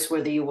choice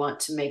whether you want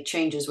to make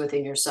changes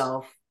within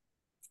yourself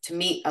to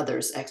meet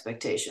others'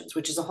 expectations,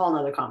 which is a whole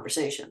nother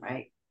conversation,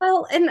 right?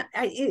 Well, and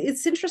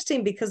it's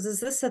interesting, because is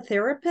this a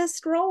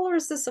therapist role or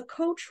is this a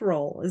coach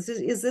role? Is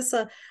this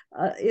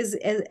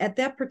at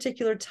that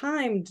particular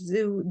time,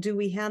 do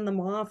we hand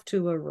them off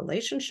to a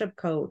relationship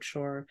coach,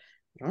 or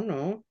I don't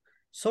know,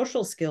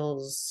 social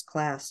skills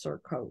class or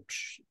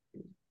coach.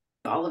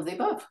 All of the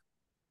above.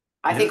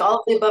 I think all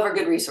of the above are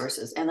good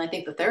resources. And I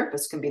think the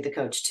therapist can be the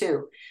coach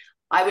too.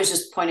 I was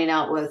just pointing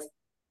out with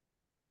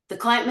the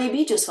client may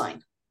be just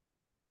fine.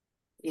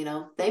 You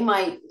know, they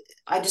might,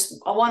 I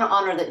want to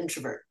honor the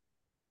introvert.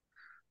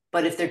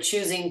 But if they're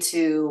choosing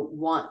to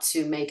want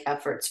to make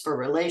efforts for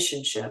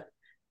relationship,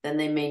 then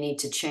they may need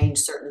to change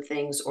certain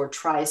things or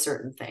try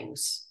certain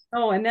things.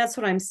 Oh, and that's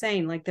what I'm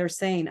saying. Like they're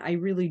saying, I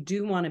really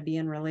do want to be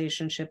in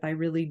relationship. I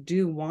really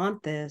do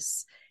want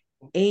this.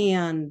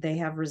 And they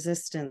have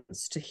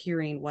resistance to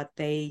hearing what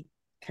they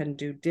can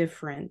do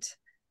different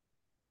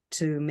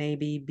to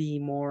maybe be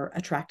more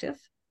attractive.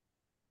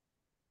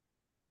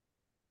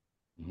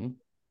 Mm-hmm.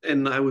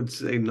 And I would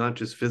say not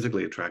just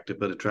physically attractive,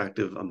 but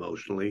attractive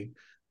emotionally,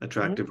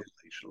 attractive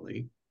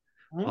relationally,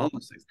 all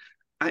those things.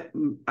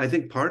 I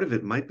think part of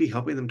it might be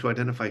helping them to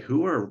identify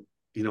who are,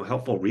 you know,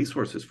 helpful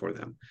resources for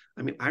them.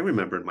 I mean, I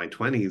remember in my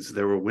 20s,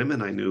 there were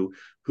women I knew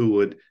who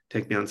would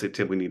take me out and say,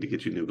 Tim, we need to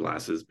get you new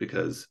glasses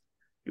because,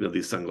 you know,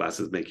 these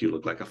sunglasses make you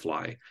look like a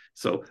fly.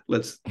 So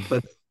let's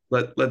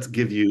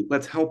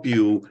help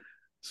you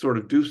sort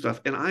of do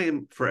stuff. And I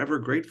am forever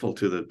grateful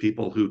to the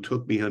people who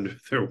took me under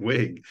their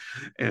wing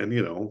and,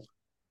 you know,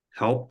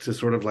 helped to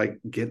sort of like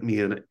get me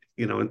in,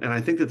 you know, and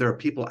I think that there are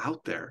people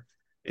out there,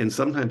 and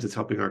sometimes it's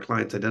helping our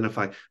clients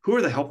identify who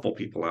are the helpful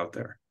people out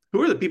there,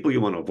 who are the people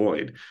you want to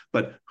avoid,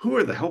 but who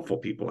are the helpful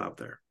people out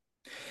there.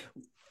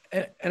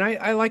 And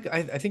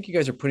I think you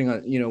guys are putting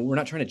on, you know, we're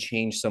not trying to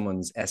change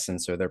someone's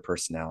essence or their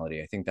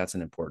personality. I think that's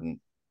an important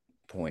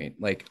point.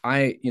 Like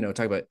you know,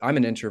 talk about, I'm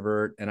an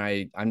introvert and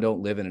I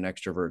don't live in an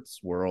extrovert's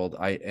world.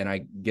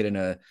 I get in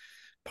a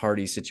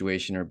party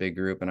situation or big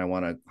group and I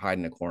want to hide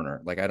in a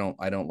corner. Like I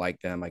don't like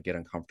them. I get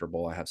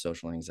uncomfortable. I have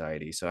social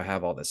anxiety. So I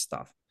have all this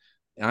stuff.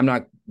 And I'm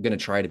not going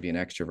to try to be an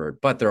extrovert,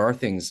 but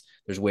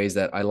there's ways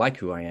that I like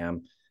who I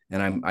am,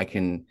 and I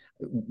can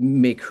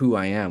make who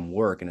I am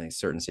work in a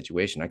certain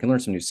situation. I can learn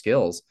some new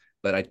skills,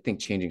 but I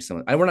think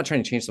we're not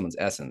trying to change someone's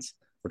essence.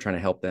 We're trying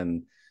to help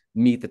them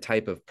meet the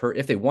type of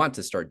if they want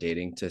to start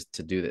dating,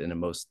 to do that in a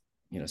most,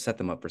 you know, set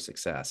them up for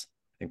success.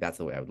 I think that's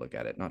the way I would look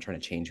at it. Not trying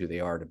to change who they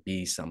are to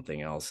be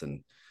something else.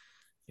 And,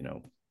 you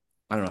know,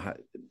 I don't know how,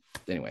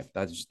 anyway,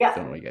 that's just, I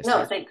don't know what you guys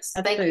think. Thanks.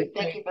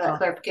 Thank you for that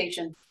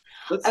clarification.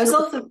 I was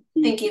also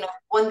thinking of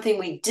one thing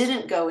we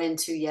didn't go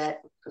into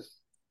yet,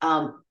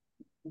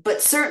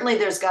 but certainly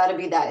there's got to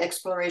be that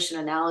exploration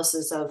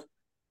analysis of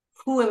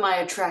who am I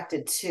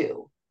attracted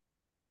to?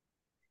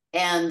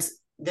 And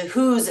the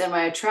who's am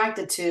I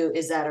attracted to,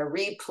 is that a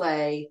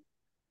replay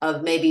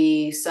of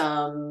maybe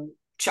some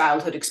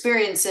childhood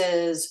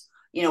experiences?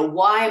 You know,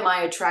 why am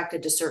I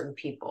attracted to certain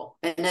people?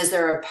 And is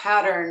there a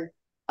pattern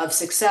of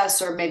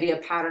success or maybe a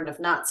pattern of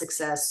not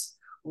success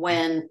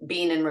when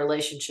being in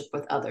relationship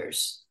with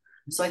others?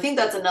 So I think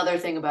that's another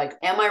thing about,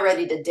 am I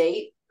ready to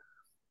date?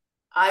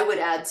 I would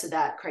add to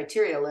that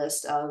criteria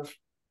list of,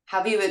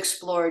 have you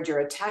explored your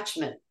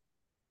attachment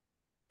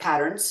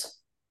patterns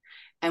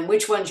and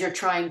which ones you're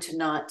trying to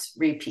not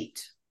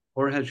repeat?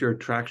 Or has your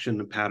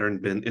attraction pattern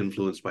been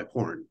influenced by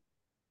porn?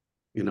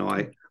 You know,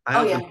 I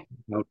often,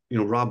 you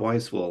know, Rob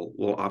Weiss will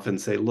often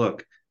say,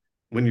 look,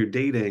 when you're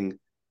dating,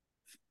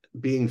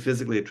 being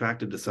physically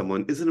attracted to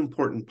someone is an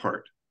important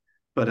part.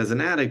 But as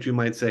an addict, you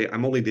might say,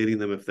 I'm only dating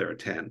them if they're a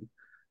 10.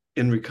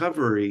 In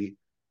recovery,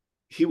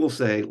 he will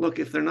say, look,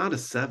 if they're not a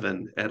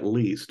 7, at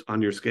least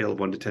on your scale of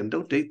 1 to 10,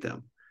 don't date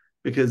them,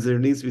 because there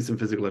needs to be some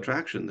physical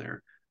attraction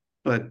there.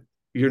 But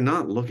you're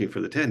not looking for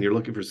the 10. You're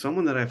looking for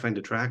someone that I find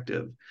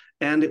attractive.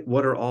 And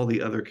what are all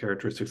the other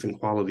characteristics and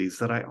qualities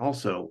that I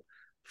also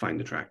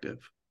find attractive?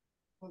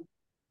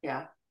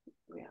 Yeah.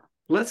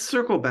 Let's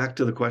circle back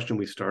to the question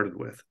we started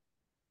with.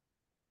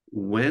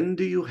 When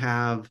do you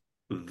have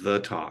the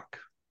talk?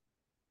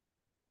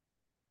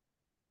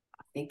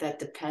 I think that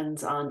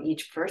depends on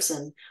each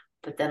person.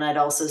 But then I'd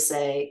also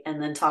say,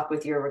 and then talk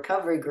with your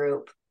recovery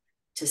group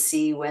to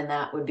see when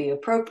that would be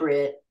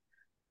appropriate.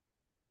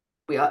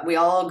 We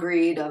all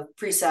agreed of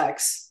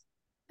pre-sex.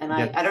 And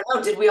I don't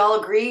know, did we all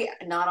agree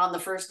not on the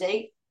first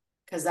date?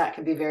 Because that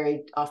could be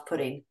very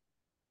off-putting.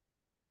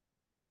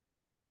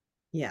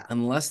 Yeah.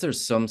 Unless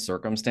there's some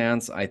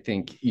circumstance, I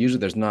think usually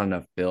there's not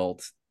enough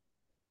built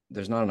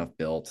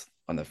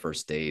on the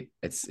first date.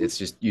 It's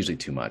just usually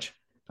too much,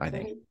 I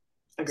think.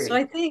 Agreed. So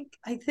I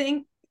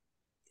think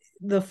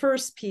the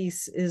first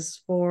piece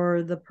is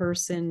for the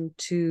person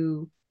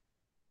to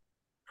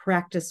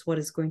practice what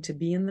is going to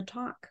be in the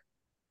talk.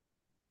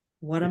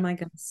 What am I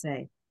going to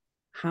say?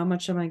 How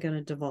much am I going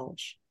to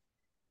divulge?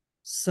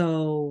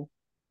 So,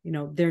 you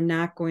know, they're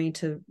not going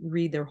to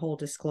read their whole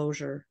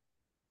disclosure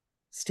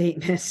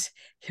statement.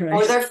 Right?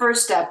 Or their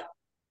first step.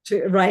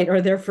 Or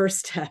their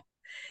first step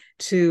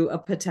to a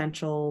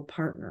potential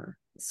partner.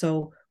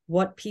 So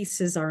what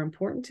pieces are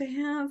important to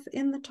have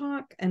in the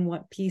talk and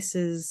what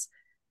pieces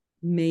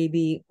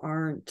maybe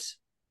aren't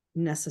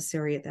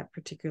necessary at that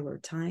particular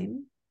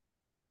time?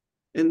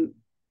 And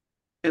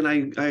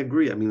I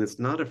agree. I mean, it's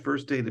not a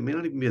first date. It may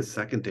not even be a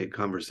second date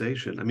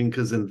conversation. I mean,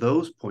 because in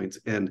those points,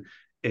 and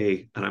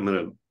I'm going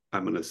to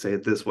I'm going to say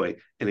it this way,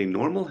 in a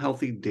normal,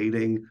 healthy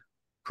dating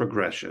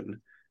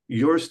progression,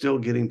 you're still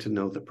getting to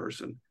know the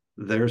person.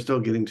 They're still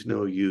getting to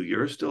know you.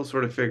 You're still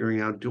sort of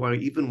figuring out, do I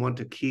even want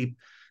to keep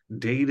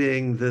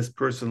dating this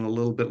person a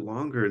little bit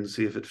longer and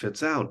see if it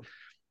fits out?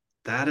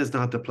 That is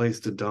not the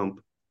place to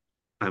dump,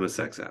 I'm a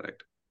sex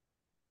addict.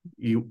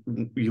 You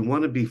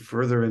want to be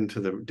further into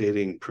the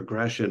dating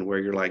progression where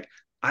you're like,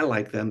 I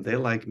like them, they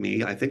like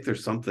me, I think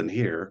there's something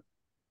here.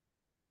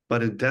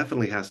 But it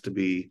definitely has to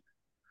be,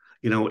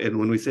 and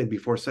when we say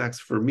before sex,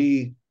 for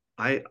me,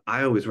 I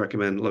always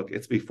recommend, look,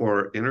 it's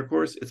before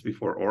intercourse, it's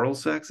before oral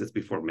sex, it's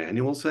before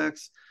manual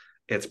sex,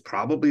 it's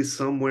probably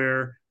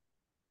somewhere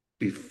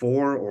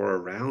before or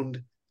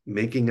around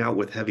making out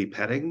with heavy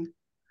petting.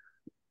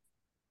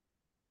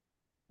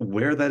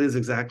 Where that is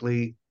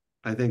exactly,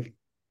 I think,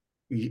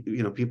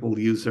 people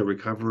use their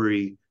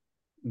recovery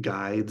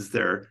guides,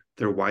 their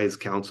wise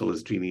counsel,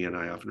 as Jeannie and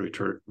I often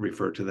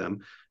refer to them,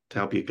 to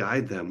help you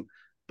guide them.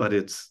 But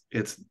it's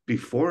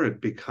before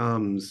it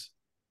becomes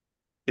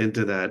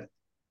into that,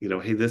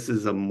 hey, this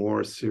is a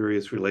more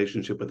serious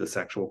relationship with a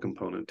sexual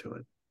component to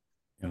it.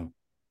 Yeah.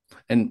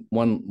 And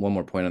one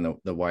more point on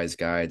the wise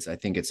guides. I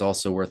think it's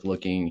also worth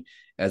looking,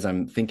 as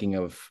I'm thinking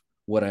of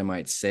what I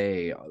might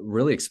say,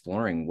 really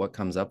exploring what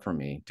comes up for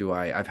me.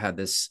 I've had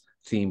this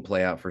theme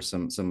play out for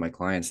some of my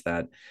clients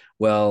that,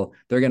 well,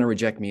 they're going to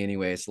reject me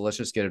anyway, so let's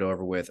just get it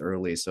over with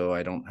early so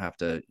I don't have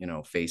to,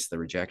 face the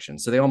rejection.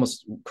 So they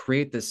almost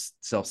create this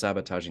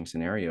self-sabotaging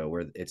scenario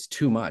where it's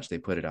too much. They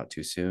put it out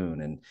too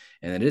soon, and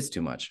it is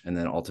too much, and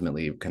then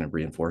ultimately it kind of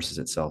reinforces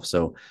itself.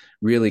 So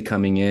really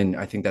coming in,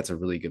 I think that's a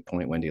really good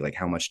point, Wendy. Like,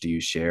 how much do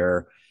you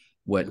share?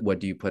 What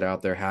do you put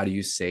out there? How do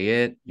you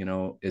say it?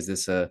 Is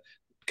this a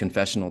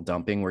confessional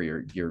dumping where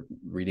you're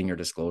reading your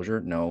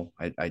disclosure? No,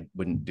 I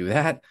wouldn't do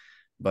that.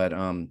 But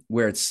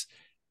where it's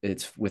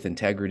with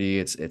integrity,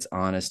 it's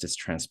honest, it's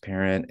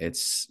transparent,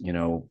 it's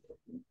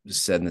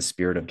said in the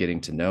spirit of getting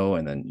to know,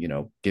 and then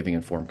giving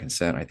informed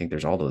consent. I think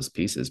there's all those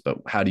pieces, but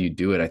how do you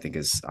do it, I think,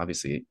 is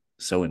obviously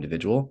so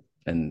individual,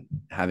 and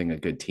having a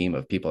good team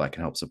of people that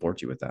can help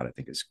support you with that, I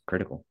think, is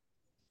critical.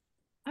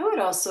 I would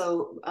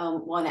also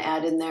want to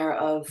add in there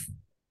of,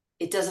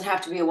 it doesn't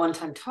have to be a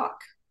one-time talk.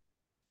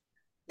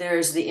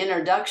 There's the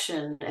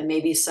introduction and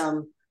maybe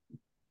some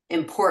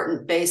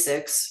important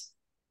basics.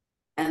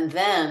 And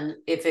then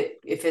if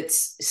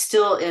it's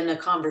still in a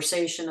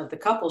conversation of the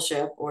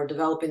coupleship or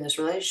developing this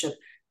relationship,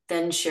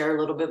 then share a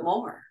little bit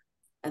more,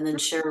 and then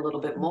share a little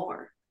bit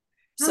more,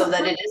 so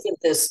that it isn't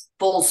this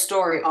full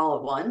story all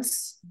at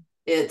once.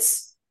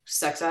 It's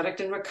sex addict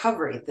in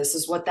recovery. This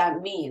is what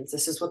that means.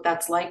 This is what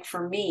that's like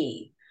for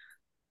me.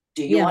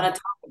 Do you want to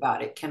talk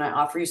about it? Can I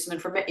offer you some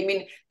information? I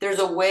mean, there's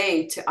a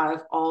way to,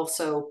 I've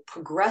also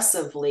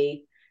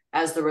progressively,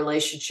 as the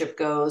relationship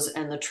goes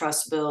and the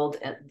trust build,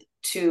 and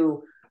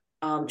to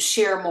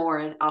share more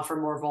and offer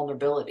more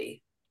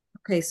vulnerability.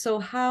 Okay, so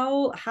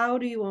how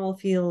do you all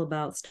feel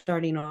about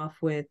starting off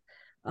with,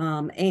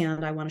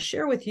 and I want to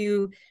share with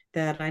you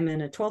that I'm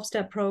in a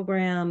 12-step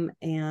program,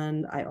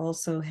 and I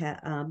also have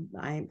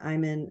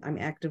I'm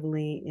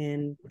actively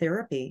in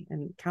therapy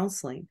and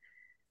counseling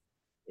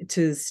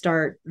to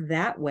start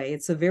that way.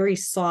 It's a very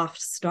soft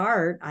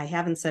start. I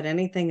haven't said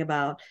anything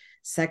about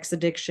sex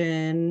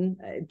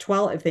addiction.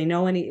 12,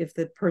 if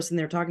the person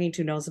they're talking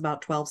to knows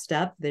about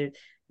 12-step, they're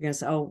going to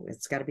say, oh,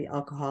 it's got to be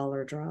alcohol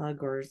or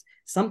drug or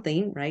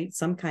something, right?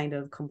 Some kind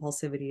of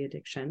compulsivity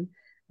addiction.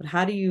 But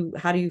how do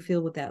you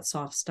feel with that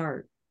soft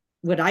start?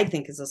 What I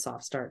think is a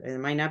soft start, and it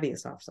might not be a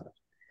soft start.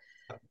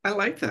 I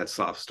like that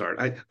soft start.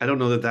 I don't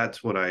know that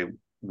that's what I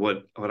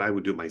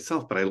would do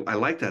myself, but I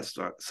like that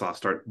soft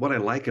start. What I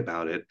like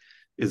about it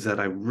is that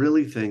I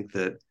really think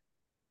that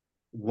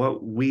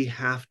what we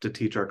have to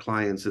teach our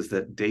clients is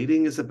that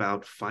dating is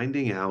about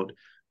finding out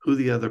who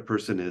the other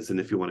person is and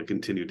if you want to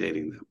continue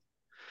dating them.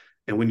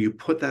 And when you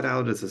put that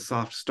out as a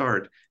soft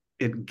start,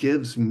 it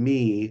gives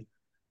me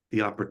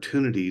the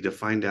opportunity to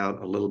find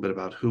out a little bit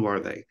about who are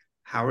they?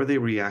 How are they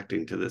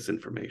reacting to this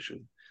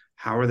information?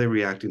 How are they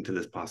reacting to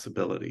this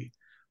possibility?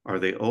 Are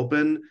they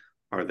open?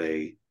 Are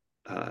they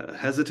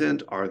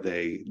hesitant? Are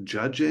they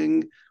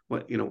judging?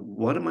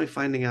 What am I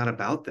finding out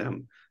about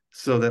them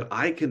so that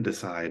I can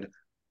decide,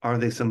 are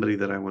they somebody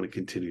that I want to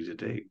continue to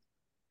date?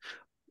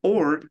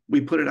 Or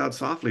we put it out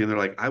softly and they're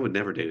like, I would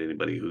never date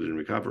anybody who's in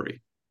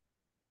recovery.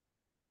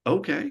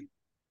 Okay,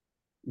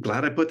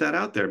 glad I put that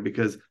out there,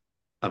 because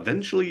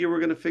eventually you were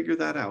going to figure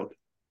that out.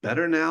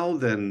 Better now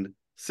than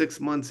 6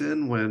 months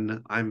in,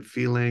 when I'm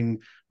feeling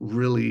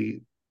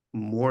really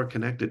more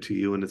connected to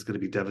you and it's going to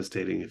be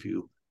devastating if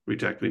you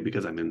reject me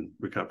because I'm in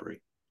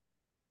recovery.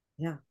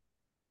 Yeah.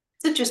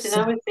 It's interesting.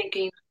 I was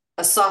thinking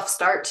a soft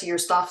start to your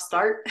soft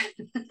start.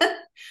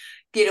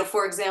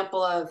 For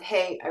example, of,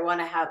 hey, I want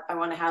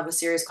to have a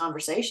serious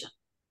conversation.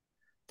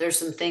 There's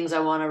some things I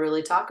want to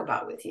really talk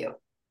about with you.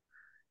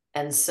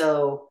 And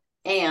so,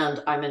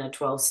 and I'm in a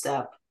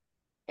 12-step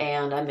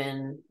and I'm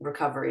in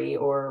recovery,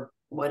 or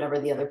whatever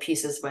the other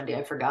piece is, Wendy,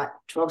 I forgot,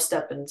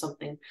 12-step and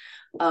something.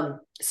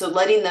 So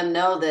letting them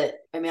know that,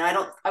 I mean,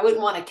 I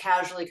wouldn't want to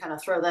casually kind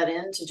of throw that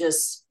in to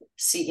just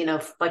see, you know,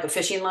 like a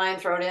fishing line,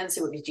 throw it in,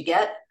 see what did you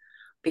get?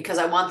 Because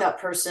I want that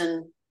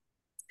person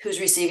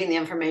who's receiving the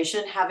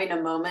information having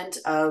a moment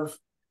of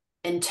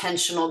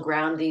intentional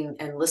grounding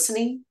and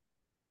listening.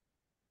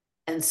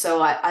 And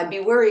so I'd be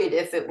worried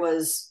if it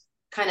was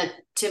kind of,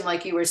 Tim,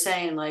 like you were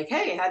saying, like,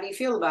 hey, how do you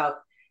feel about,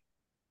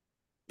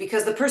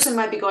 because the person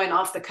might be going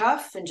off the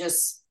cuff and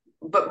just,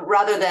 but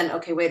rather than,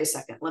 okay, wait a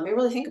second, let me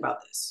really think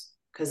about this,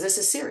 because this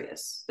is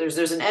serious.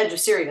 There's an edge of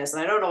seriousness,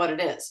 and I don't know what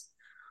it is.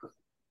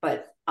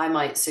 But I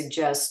might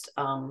suggest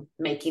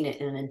making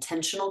it an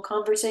intentional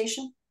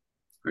conversation.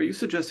 Are you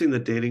suggesting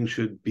that dating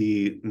should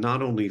be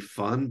not only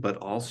fun, but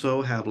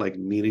also have like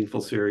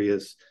meaningful,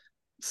 serious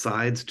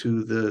sides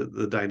to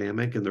the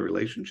dynamic and the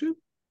relationship?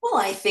 Well,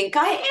 I think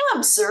I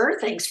am, sir.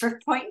 Thanks for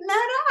pointing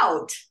that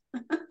out.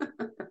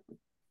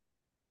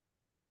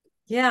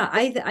 Yeah,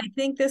 I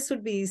think this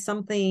would be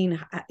something,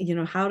 you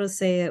know, how to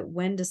say it,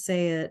 when to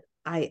say it.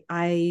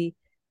 I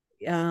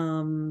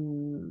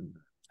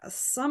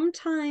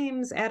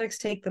sometimes addicts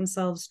take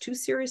themselves too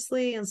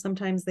seriously, and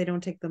sometimes they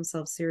don't take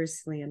themselves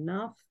seriously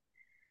enough.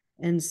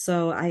 And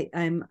so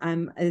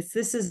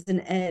this is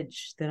an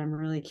edge that I'm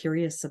really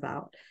curious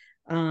about,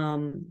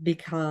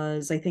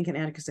 because I think an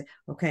addict could say,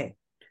 okay,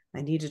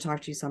 I need to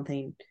talk to you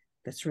something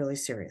that's really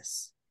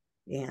serious.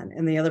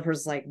 And the other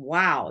person's like,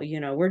 wow,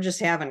 you know, we're just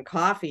having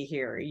coffee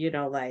here, you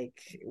know,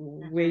 like,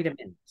 wait a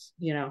minute,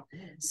 you know.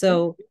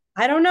 So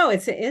I don't know,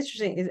 it's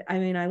interesting. I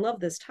mean, I love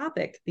this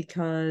topic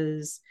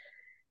because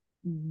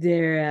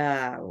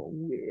there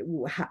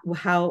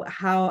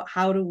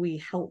how do we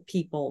help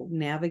people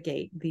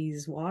navigate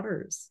these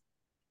waters?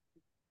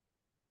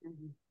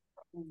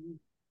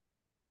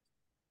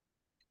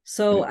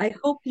 So I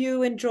hope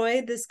you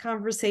enjoyed this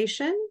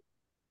conversation,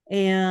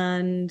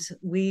 and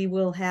we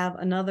will have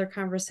another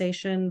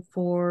conversation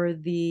for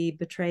the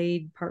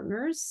betrayed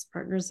partners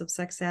of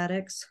sex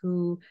addicts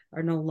who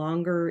are no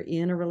longer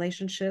in a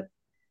relationship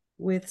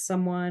with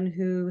someone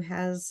who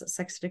has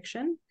sex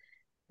addiction.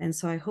 And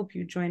so I hope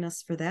you join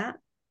us for that.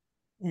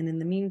 And in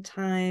the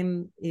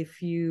meantime,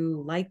 if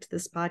you liked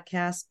this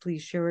podcast,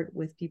 please share it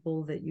with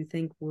people that you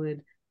think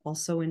would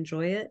also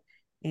enjoy it,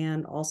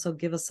 and also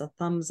give us a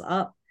thumbs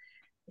up,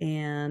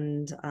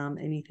 and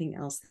anything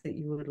else that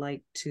you would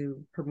like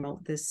to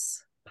promote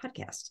this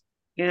podcast.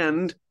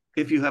 And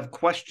if you have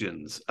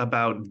questions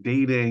about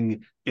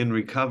dating in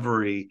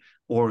recovery,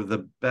 or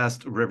the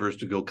best rivers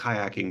to go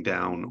kayaking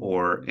down,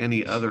 or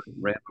any other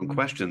random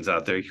questions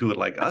out there you would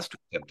like us to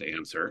attempt to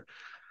answer,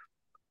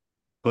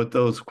 put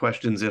those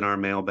questions in our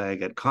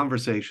mailbag at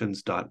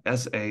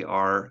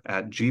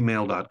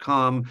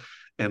conversations.sar@gmail.com,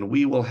 and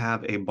we will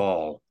have a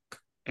ball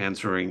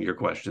answering your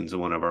questions in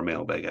one of our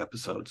mailbag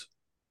episodes.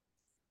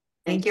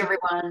 Thank you,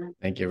 everyone.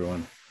 Thank you,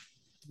 everyone.